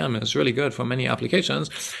LSTM is really good for many applications,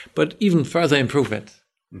 but even further improve it.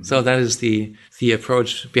 Mm-hmm. So that is the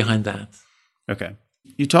approach behind that. Okay.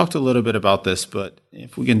 You talked a little bit about this, but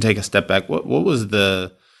if we can take a step back, what was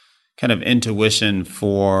the kind of intuition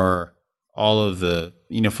for all of the,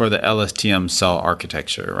 for the LSTM cell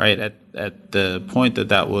architecture, right? At the point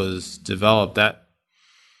that was developed,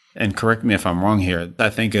 and correct me if I'm wrong here, I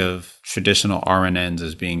think of traditional RNNs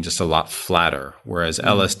as being just a lot flatter, whereas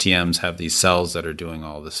LSTMs have these cells that are doing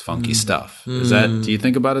all this funky stuff. Do you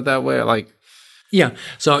think about it that way? Yeah.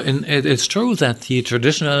 So it's true that the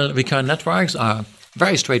traditional recurrent networks are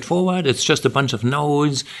very straightforward. It's just a bunch of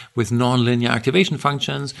nodes with nonlinear activation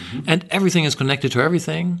functions, and everything is connected to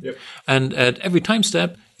everything. Yep. And at every time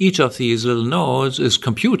step, each of these little nodes is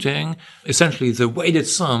computing essentially the weighted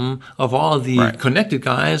sum of all the connected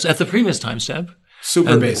guys at the previous time step.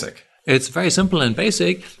 Super basic. It's very simple and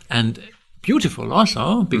basic and beautiful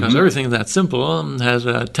also, because everything that's simple has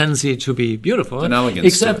a tendency to be beautiful. An elegance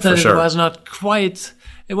except to it, that sure. It was not quite...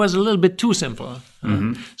 It was a little bit too simple.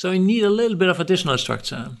 So you need a little bit of additional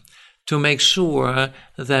structure to make sure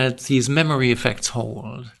that these memory effects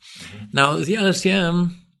hold. Now, the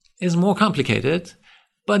LSTM is more complicated,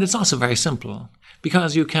 but it's also very simple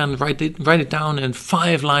because you can write it down in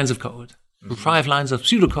 5 lines of code. 5 lines of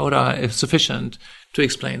pseudocode are sufficient to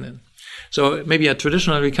explain it. So maybe a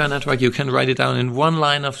traditional recurrent network, you can write it down in 1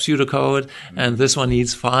 line of pseudocode, and this one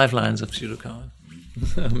needs 5 lines of pseudocode.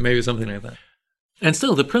 Maybe something like that. And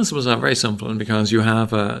still, the principles are very simple because you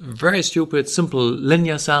have a very stupid, simple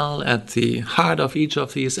linear cell at the heart of each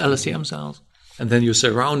of these LSTM cells. And then you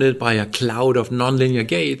surround it by a cloud of nonlinear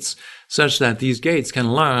gates such that these gates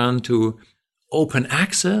can learn to open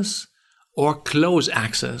access or close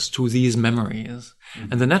access to these memories.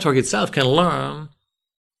 And the network itself can learn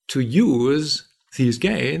to use these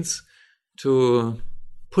gates to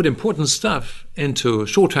put important stuff into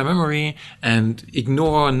short-term memory and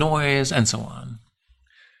ignore noise and so on.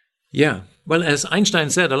 Yeah. Well, as Einstein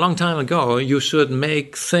said a long time ago, you should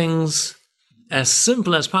make things as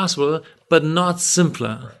simple as possible, but not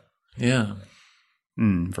simpler. Yeah.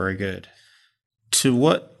 Very good. To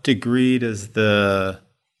what degree does the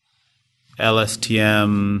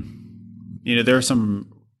LSTM, there are some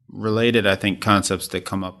related, I think, concepts that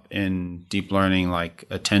come up in deep learning, like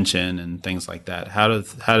attention and things like that. How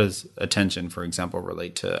does attention, for example,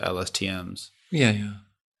 relate to LSTMs? Yeah.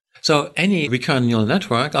 So any recurrent neural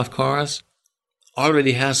network, of course,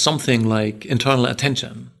 already has something like internal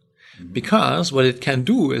attention, because what it can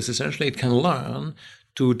do is essentially it can learn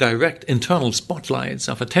to direct internal spotlights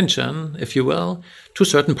of attention, if you will, to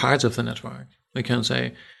certain parts of the network. We can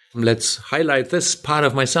say, let's highlight this part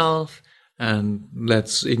of myself and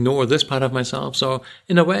let's ignore this part of myself. So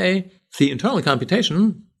in a way, the internal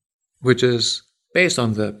computation, which is based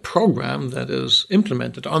on the program that is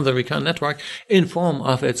implemented on the recurrent network in form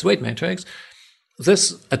of its weight matrix,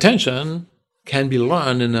 this attention can be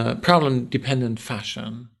learned in a problem-dependent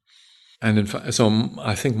fashion. And so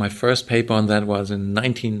I think my first paper on that was in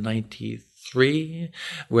 1993,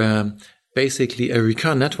 where basically a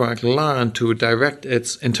recurrent network learned to direct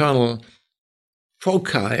its internal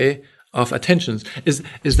foci of attentions. Is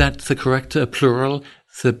that the correct plural?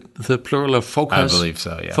 The plural of focus? I believe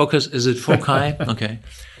so, yeah. Focus, is it foci? Okay.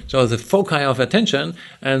 So the foci of attention,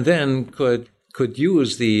 and then could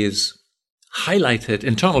use these highlighted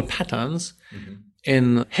internal patterns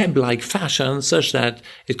in Hebb-like fashion such that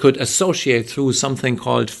it could associate through something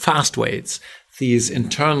called fast weights, these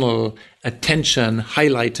internal attention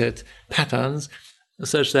highlighted patterns,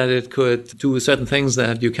 such that it could do certain things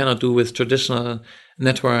that you cannot do with traditional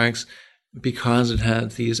networks, because it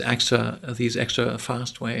had these extra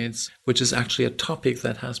fast weights, which is actually a topic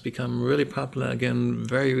that has become really popular again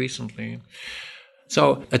very recently.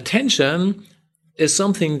 So attention is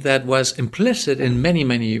something that was implicit in many,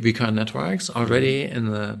 many recurrent networks already in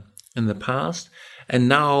the past, and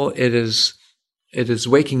now it is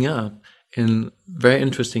waking up in very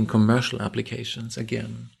interesting commercial applications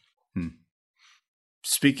again.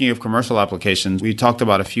 speaking of commercial applications, we talked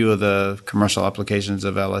about a few of the commercial applications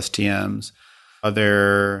of LSTMs. Are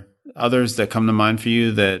there others that come to mind for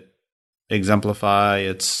you that exemplify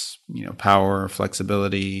its, power,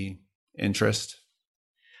 flexibility, interest?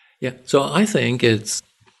 Yeah. So I think it's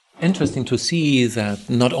interesting to see that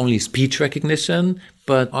not only speech recognition,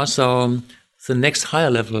 but also the next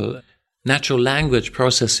higher level, natural language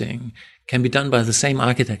processing, can be done by the same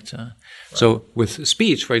architecture. Right. So with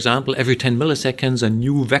speech, for example, every 10 milliseconds, a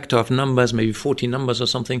new vector of numbers, maybe 40 numbers or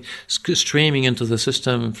something, streaming into the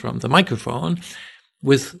system from the microphone.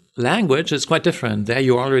 With language, it's quite different. There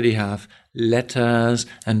you already have letters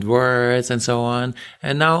and words and so on.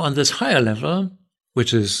 And now on this higher level,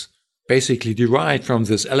 which is basically derived from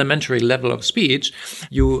this elementary level of speech,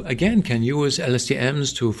 you again can use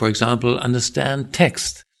LSTMs to, for example, understand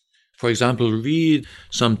text. For example, read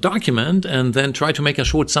some document and then try to make a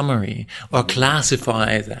short summary or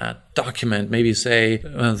classify that document. Maybe say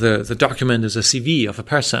the document is a CV of a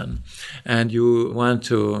person and you want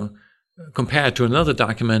to compare it to another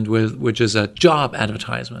document which is a job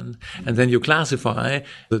advertisement. And then you classify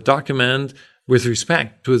the document with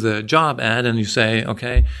respect to the job ad and you say,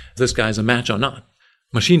 okay, this guy's a match or not.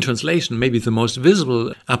 Machine translation, maybe the most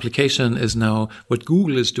visible application, is now what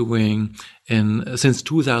Google is doing since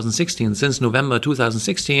 2016. Since November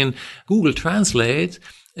 2016, Google Translate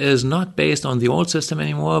is not based on the old system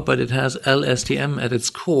anymore, but it has LSTM at its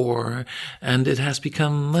core, and it has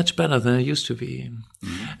become much better than it used to be.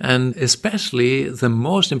 Mm-hmm. And especially the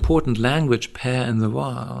most important language pair in the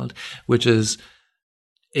world, which is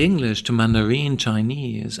English to Mandarin,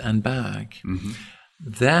 Chinese, and back. Mm-hmm.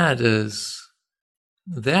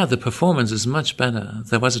 There, the performance is much better.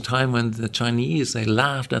 There was a time when the Chinese, they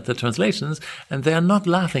laughed at the translations, and they are not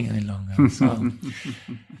laughing any longer. So.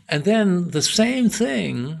 And then the same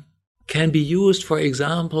thing can be used, for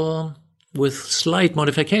example, with slight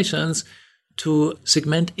modifications to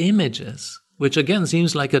segment images, which again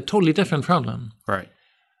seems like a totally different problem. Right.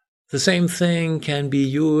 The same thing can be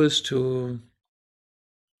used to...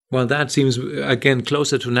 Well, that seems, again,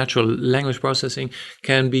 closer to natural language processing,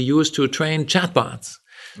 can be used to train chatbots.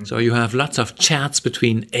 Mm-hmm. So you have lots of chats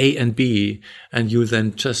between A and B, and you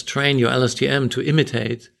then just train your LSTM to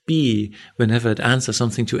imitate B whenever it answers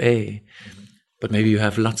something to A. Mm-hmm. But maybe you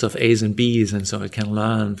have lots of A's and B's, and so it can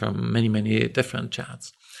learn from many, many different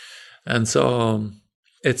chats. And so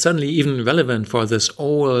it's suddenly even relevant for this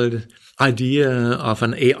old idea of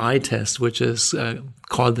an AI test, which is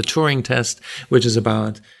called the Turing test, which is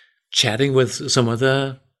about chatting with some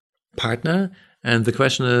other partner. And the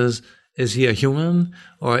question is he a human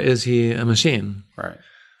or is he a machine? Right.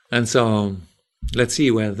 And so let's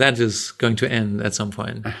see where that is going to end at some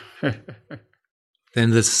point.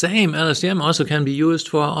 Then the same LSTM also can be used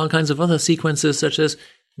for all kinds of other sequences, such as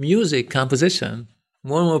music composition.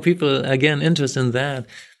 More and more people, again, interested in that.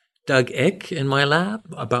 Doug Eck in my lab,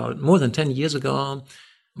 about more than 10 years ago,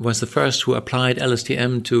 was the first who applied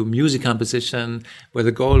LSTM to music composition, where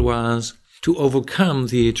the goal was to overcome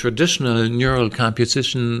the traditional neural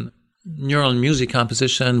music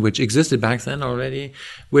composition, which existed back then already,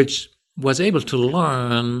 which was able to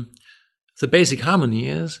learn the basic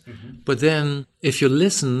harmonies. Mm-hmm. But then if you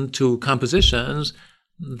listen to compositions,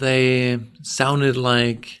 they sounded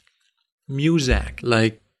like music,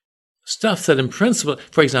 like stuff that in principle,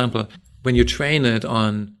 for example, when you train it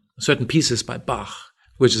on certain pieces by Bach,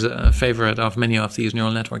 which is a favorite of many of these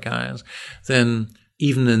neural network guys, then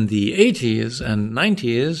even in the 80s and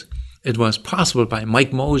 90s, it was possible by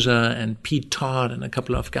Mike Mosier and Pete Todd and a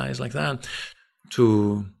couple of guys like that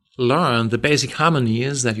to learn the basic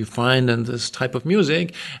harmonies that you find in this type of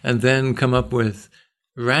music and then come up with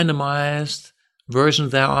randomized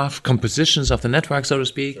versions thereof, compositions of the network, so to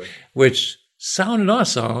speak, sure, which sounded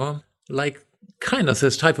also like kind of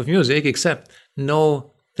this type of music, except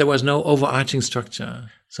there was no overarching structure.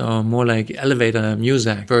 So more like elevator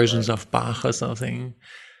music versions of Bach or something.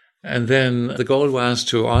 And then the goal was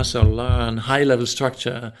to also learn high-level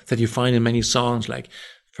structure that you find in many songs, like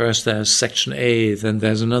first there's section A, then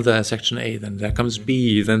there's another section A, then there comes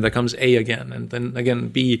B, then there comes A again, and then again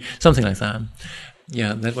B, something like that.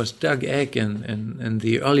 Yeah, that was Doug Eck in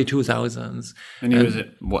the early 2000s. And he was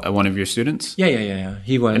one of your students? Yeah.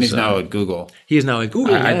 He was. And he's now at Google. He is now at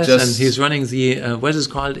Google, yes, and he's running the, what is it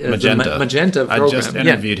called? Magenta. Magenta program. I just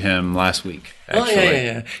interviewed him last week, actually. Oh,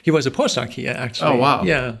 yeah. He was a postdoc here, actually. Oh, wow.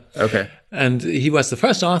 Yeah. Okay. And he was the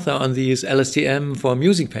first author on these LSTM for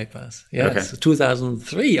music papers. Yes, okay.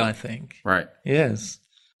 2003, I think. Right. Yes.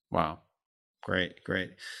 Wow. Great.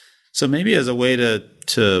 So maybe as a way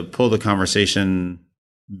to pull the conversation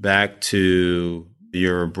back to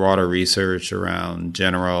your broader research around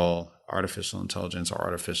general artificial intelligence or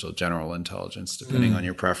artificial general intelligence, depending on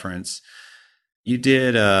your preference. You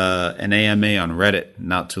did an AMA on Reddit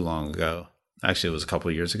not too long ago. Actually, it was a couple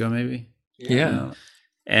of years ago, maybe. Yeah.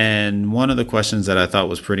 And one of the questions that I thought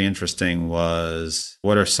was pretty interesting was,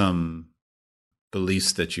 what are some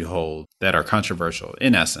beliefs that you hold that are controversial?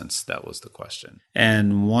 In essence, that was the question.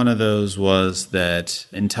 And one of those was that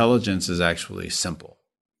intelligence is actually simple,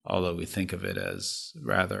 although we think of it as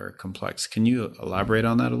rather complex. Can you elaborate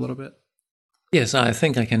on that a little bit? Yes, I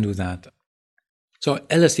think I can do that. So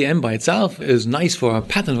LSTM by itself is nice for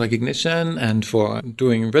pattern recognition and for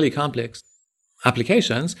doing really complex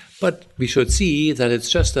applications, but we should see that it's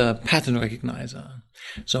just a pattern recognizer.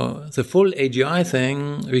 So the full AGI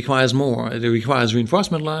thing requires more. It requires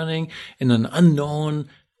reinforcement learning in an unknown,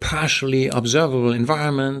 partially observable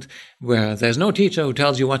environment where there's no teacher who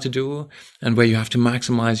tells you what to do and where you have to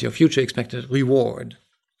maximize your future expected reward.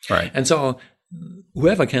 Right. And so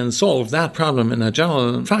whoever can solve that problem in a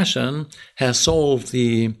general fashion has solved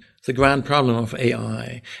the grand problem of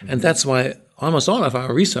AI. And that's why almost all of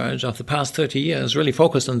our research of the past 30 years really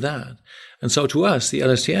focused on that. And so to us, the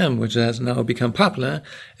LSTM, which has now become popular,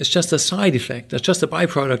 is just a side effect. It's just a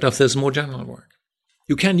byproduct of this more general work.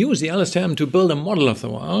 You can use the LSTM to build a model of the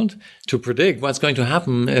world, to predict what's going to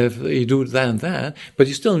happen if you do that and that, but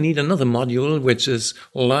you still need another module which is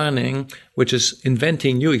learning, which is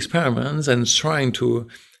inventing new experiments and trying to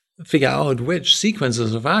figure out which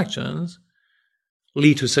sequences of actions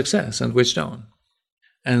lead to success and which don't.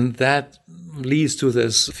 And that leads to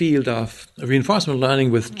this field of reinforcement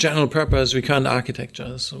learning with general purpose recurrent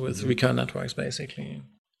architectures, with recurrent networks, basically.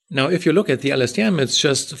 Now, if you look at the LSTM, it's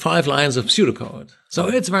just 5 lines of pseudocode. So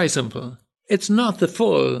it's very simple. It's not the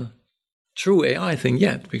full true AI thing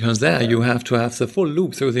yet, because there you have to have the full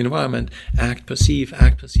loop through the environment. Act, perceive,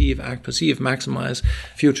 maximize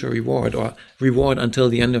future reward or reward until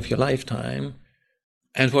the end of your lifetime.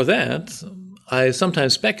 And for that, I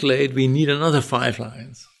sometimes speculate we need another 5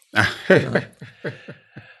 lines.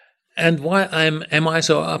 And why am I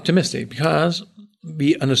so optimistic? Because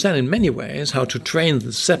we understand in many ways how to train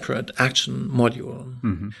the separate action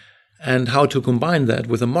module and how to combine that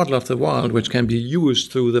with a model of the world which can be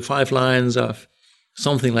used through the 5 lines of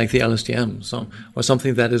something like the LSTM, or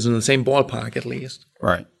something that is in the same ballpark at least.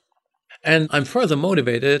 Right. And I'm further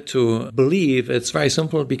motivated to believe it's very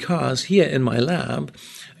simple because here in my lab,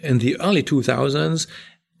 in the early 2000s,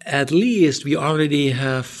 at least we already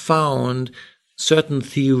have found certain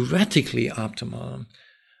theoretically optimal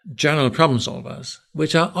general problem solvers,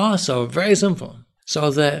 which are also very simple. So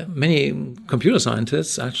that many computer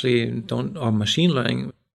scientists actually don't, or machine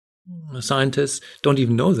learning scientists don't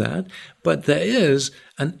even know that, but there is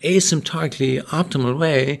an asymptotically optimal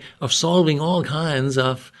way of solving all kinds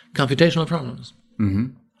of computational problems.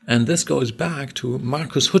 And this goes back to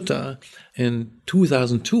Markus Hutter in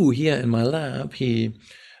 2002 here in my lab. He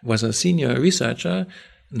was a senior researcher.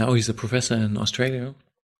 Now he's a professor in Australia.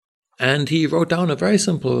 And he wrote down a very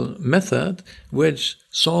simple method which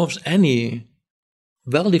solves any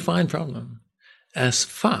well-defined problem as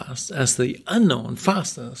fast as the unknown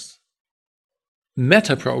fastest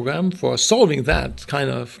meta program for solving that kind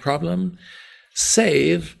of problem,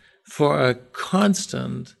 save for a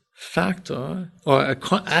constant factor, or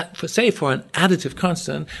say for an additive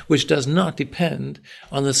constant, which does not depend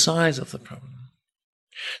on the size of the problem.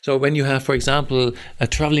 So when you have, for example, a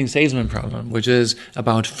traveling salesman problem, which is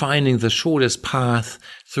about finding the shortest path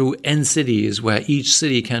through n cities where each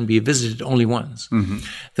city can be visited only once,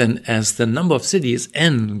 then as the number of cities,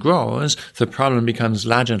 n, grows, the problem becomes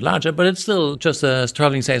larger and larger, but it's still just a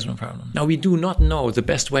traveling salesman problem. Now, we do not know the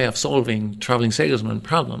best way of solving traveling salesman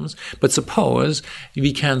problems, but suppose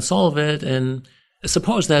we can solve it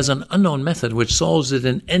suppose there's an unknown method which solves it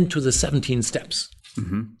in n to the 17 steps.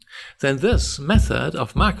 Then this method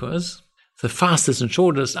of Markus, the fastest and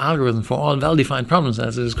shortest algorithm for all well-defined problems,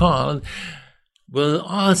 as it is called, will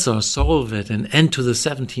also solve it in n to the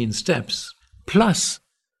 17 steps, plus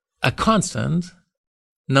a constant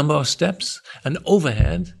number of steps, an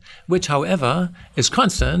overhead, which, however, is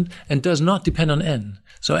constant and does not depend on n.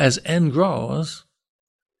 So as n grows,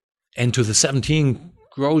 n to the 17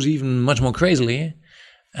 grows even much more crazily,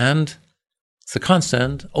 and the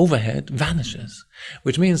constant overhead vanishes,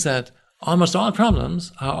 which means that almost all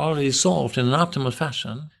problems are already solved in an optimal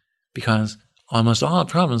fashion because almost all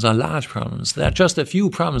problems are large problems. There are just a few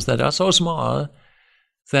problems that are so small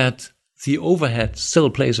that the overhead still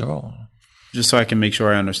plays a role. Just so I can make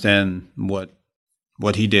sure I understand what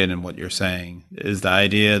he did and what you're saying, is the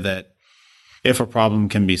idea that if a problem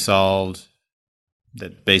can be solved,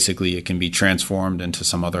 that basically it can be transformed into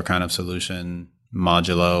some other kind of solution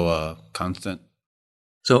modulo a constant?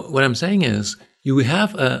 So what I'm saying is you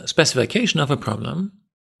have a specification of a problem,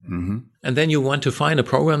 and then you want to find a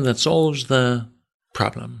program that solves the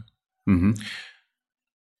problem.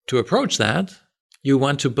 To approach that, you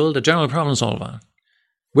want to build a general problem solver,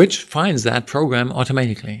 which finds that program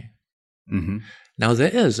automatically. Now,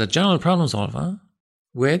 there is a general problem solver,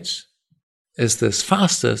 which is this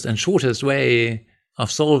fastest and shortest way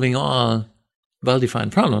of solving all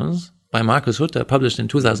well-defined problems by Markus Hutter, published in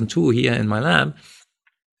 2002 here in my lab,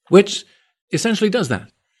 which essentially does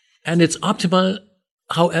that. And it's optimal,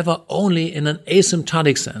 however, only in an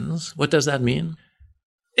asymptotic sense. What does that mean?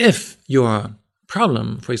 If your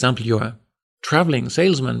problem, for example, your traveling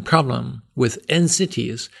salesman problem with n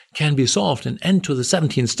cities can be solved in n to the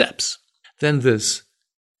 17 steps, then this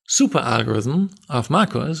super algorithm of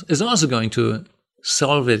Markus is also going to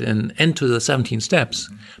solve it in n to the 17 steps,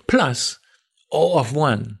 plus O of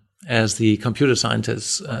 1, as the computer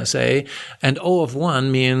scientists say. And O of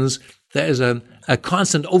 1 means there is a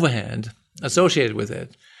constant overhead associated with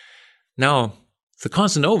it. Now, the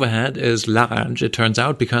constant overhead is large, it turns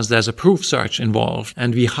out, because there's a proof search involved,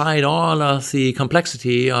 and we hide all of the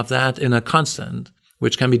complexity of that in a constant,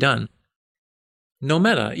 which can be done. No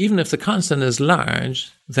matter, even if the constant is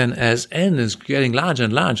large, then as n is getting larger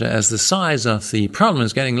and larger, as the size of the problem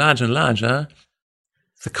is getting larger and larger,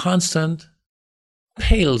 the constant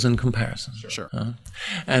pales in comparison. Sure.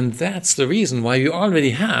 And that's the reason why you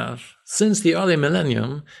already have, since the early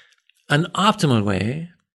millennium, an optimal way,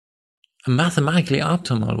 a mathematically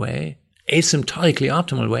optimal way, asymptotically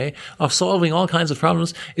optimal way of solving all kinds of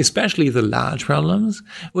problems, especially the large problems,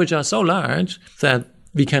 which are so large that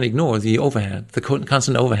we can ignore the overhead, the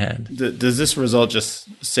constant overhead. Does this result just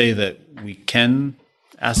say that we can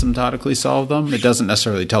asymptotically solve them? It doesn't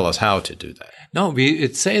necessarily tell us how to do that. No,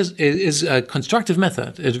 it says it is a constructive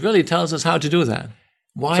method. It really tells us how to do that.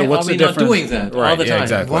 Why are we not doing that all the time?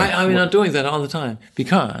 Exactly. Why are we not doing that all the time?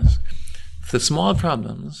 Because the small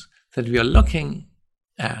problems that we are looking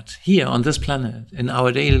at here on this planet in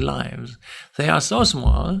our daily lives, they are so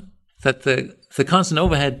small that the constant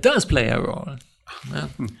overhead does play a role. Yeah.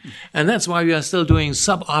 And that's why we are still doing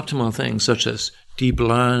suboptimal things such as deep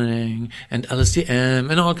learning and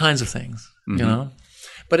LSTM and all kinds of things, you know.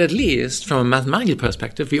 But at least from a mathematical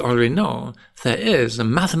perspective, we already know there is a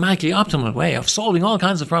mathematically optimal way of solving all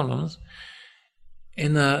kinds of problems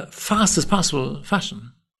in the fastest possible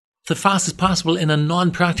fashion. The fastest possible in a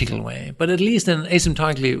non-practical way, but at least in an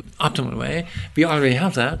asymptotically optimal way. We already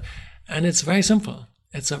have that, and it's very simple.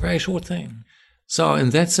 It's a very short thing. So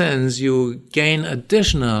in that sense, you gain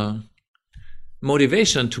additional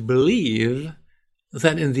motivation to believe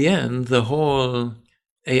that in the end, the whole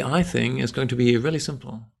AI thing is going to be really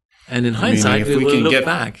simple. And in hindsight, we will look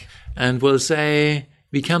back and we'll say,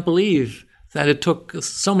 we can't believe that it took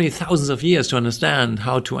so many thousands of years to understand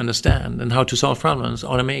how to understand and how to solve problems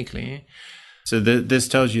automatically. So this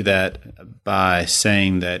tells you that by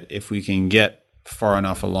saying that if we can get far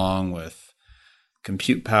enough along with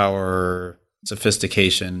compute power,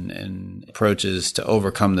 sophistication, and approaches to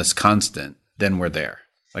overcome this constant, then we're there.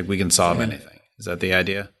 Like we can solve anything. Is that the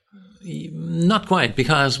idea? Not quite,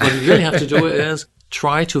 because what we really have to do is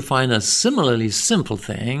try to find a similarly simple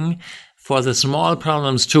thing for the small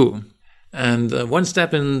problems too. And one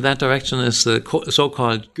step in that direction is the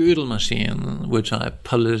so-called Gödel machine, which I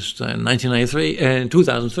published in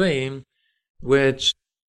 2003, which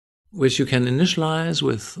you can initialize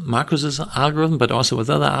with Markus's algorithm, but also with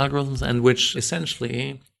other algorithms, and which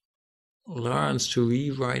essentially learns to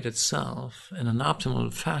rewrite itself in an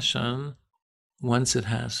optimal fashion once it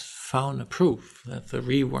has found a proof that the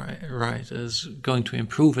rewrite is going to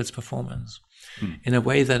improve its performance in a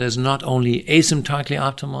way that is not only asymptotically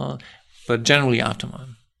optimal, but generally optimal.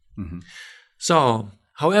 So,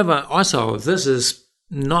 however, also, this is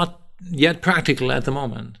not yet practical at the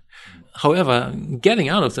moment. However, getting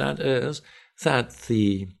out of that is that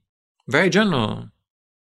the very general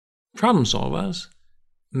problem solvers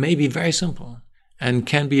may be very simple and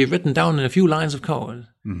can be written down in a few lines of code.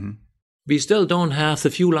 We still don't have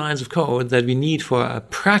the few lines of code that we need for a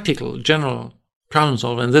practical general problem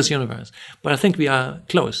solver in this universe. But I think we are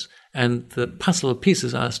close, and the puzzle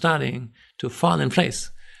pieces are starting to fall in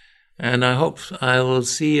place. And I hope I will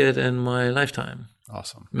see it in my lifetime.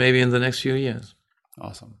 Awesome. Maybe in the next few years.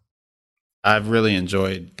 Awesome. I've really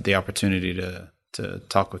enjoyed the opportunity to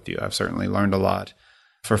talk with you. I've certainly learned a lot.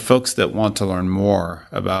 For folks that want to learn more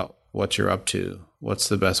about what you're up to, what's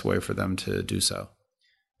the best way for them to do so?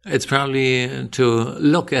 It's probably to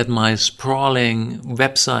look at my sprawling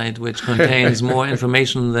website, which contains more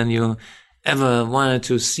information than you ever wanted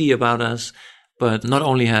to see about us, but not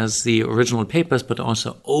only has the original papers, but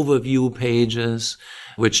also overview pages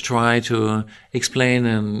which try to explain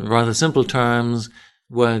in rather simple terms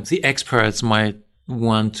what the experts might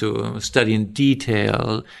want to study in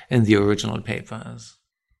detail in the original papers.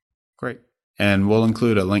 Great. And we'll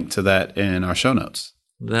include a link to that in our show notes.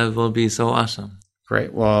 That will be so awesome.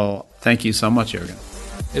 Great. Well, thank you so much, Jürgen.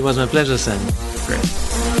 It was my pleasure, Sam. Great.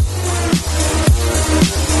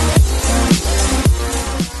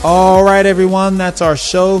 All right, everyone. That's our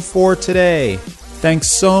show for today. Thanks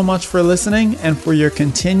so much for listening and for your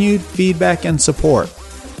continued feedback and support.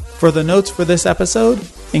 For the notes for this episode,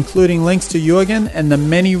 including links to Jürgen and the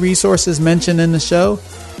many resources mentioned in the show,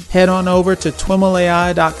 head on over to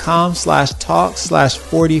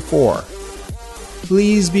twimlai.com/talk/44.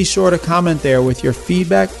 Please be sure to comment there with your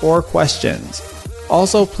feedback or questions.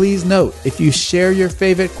 Also, please note, if you share your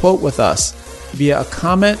favorite quote with us via a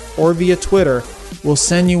comment or via Twitter, we'll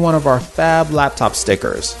send you one of our fab laptop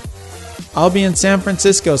stickers. I'll be in San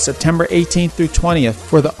Francisco September 18th through 20th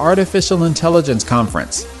for the Artificial Intelligence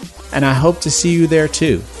Conference, and I hope to see you there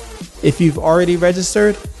too. If you've already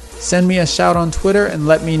registered, send me a shout on Twitter and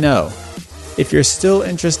let me know. If you're still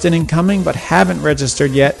interested in coming but haven't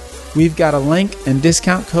registered yet, we've got a link and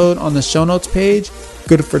discount code on the show notes page,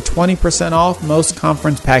 good for 20% off most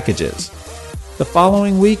conference packages. The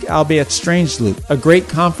following week, I'll be at Strangeloop, a great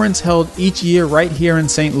conference held each year right here in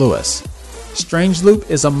St. Louis. Strangeloop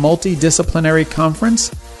is a multidisciplinary conference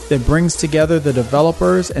that brings together the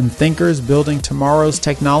developers and thinkers building tomorrow's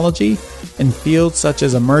technology in fields such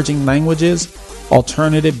as emerging languages,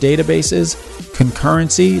 alternative databases,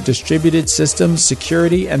 concurrency, distributed systems,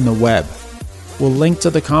 security, and the web. We'll link to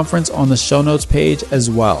the conference on the show notes page as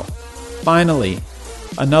well. Finally,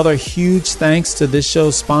 another huge thanks to this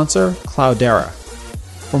show's sponsor, Cloudera.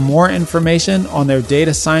 For more information on their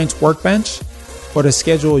data science workbench, or to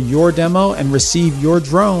schedule your demo and receive your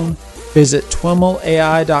drone, visit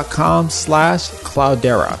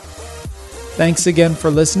twimlai.com/Cloudera. Thanks again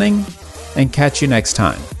for listening, and catch you next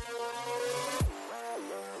time.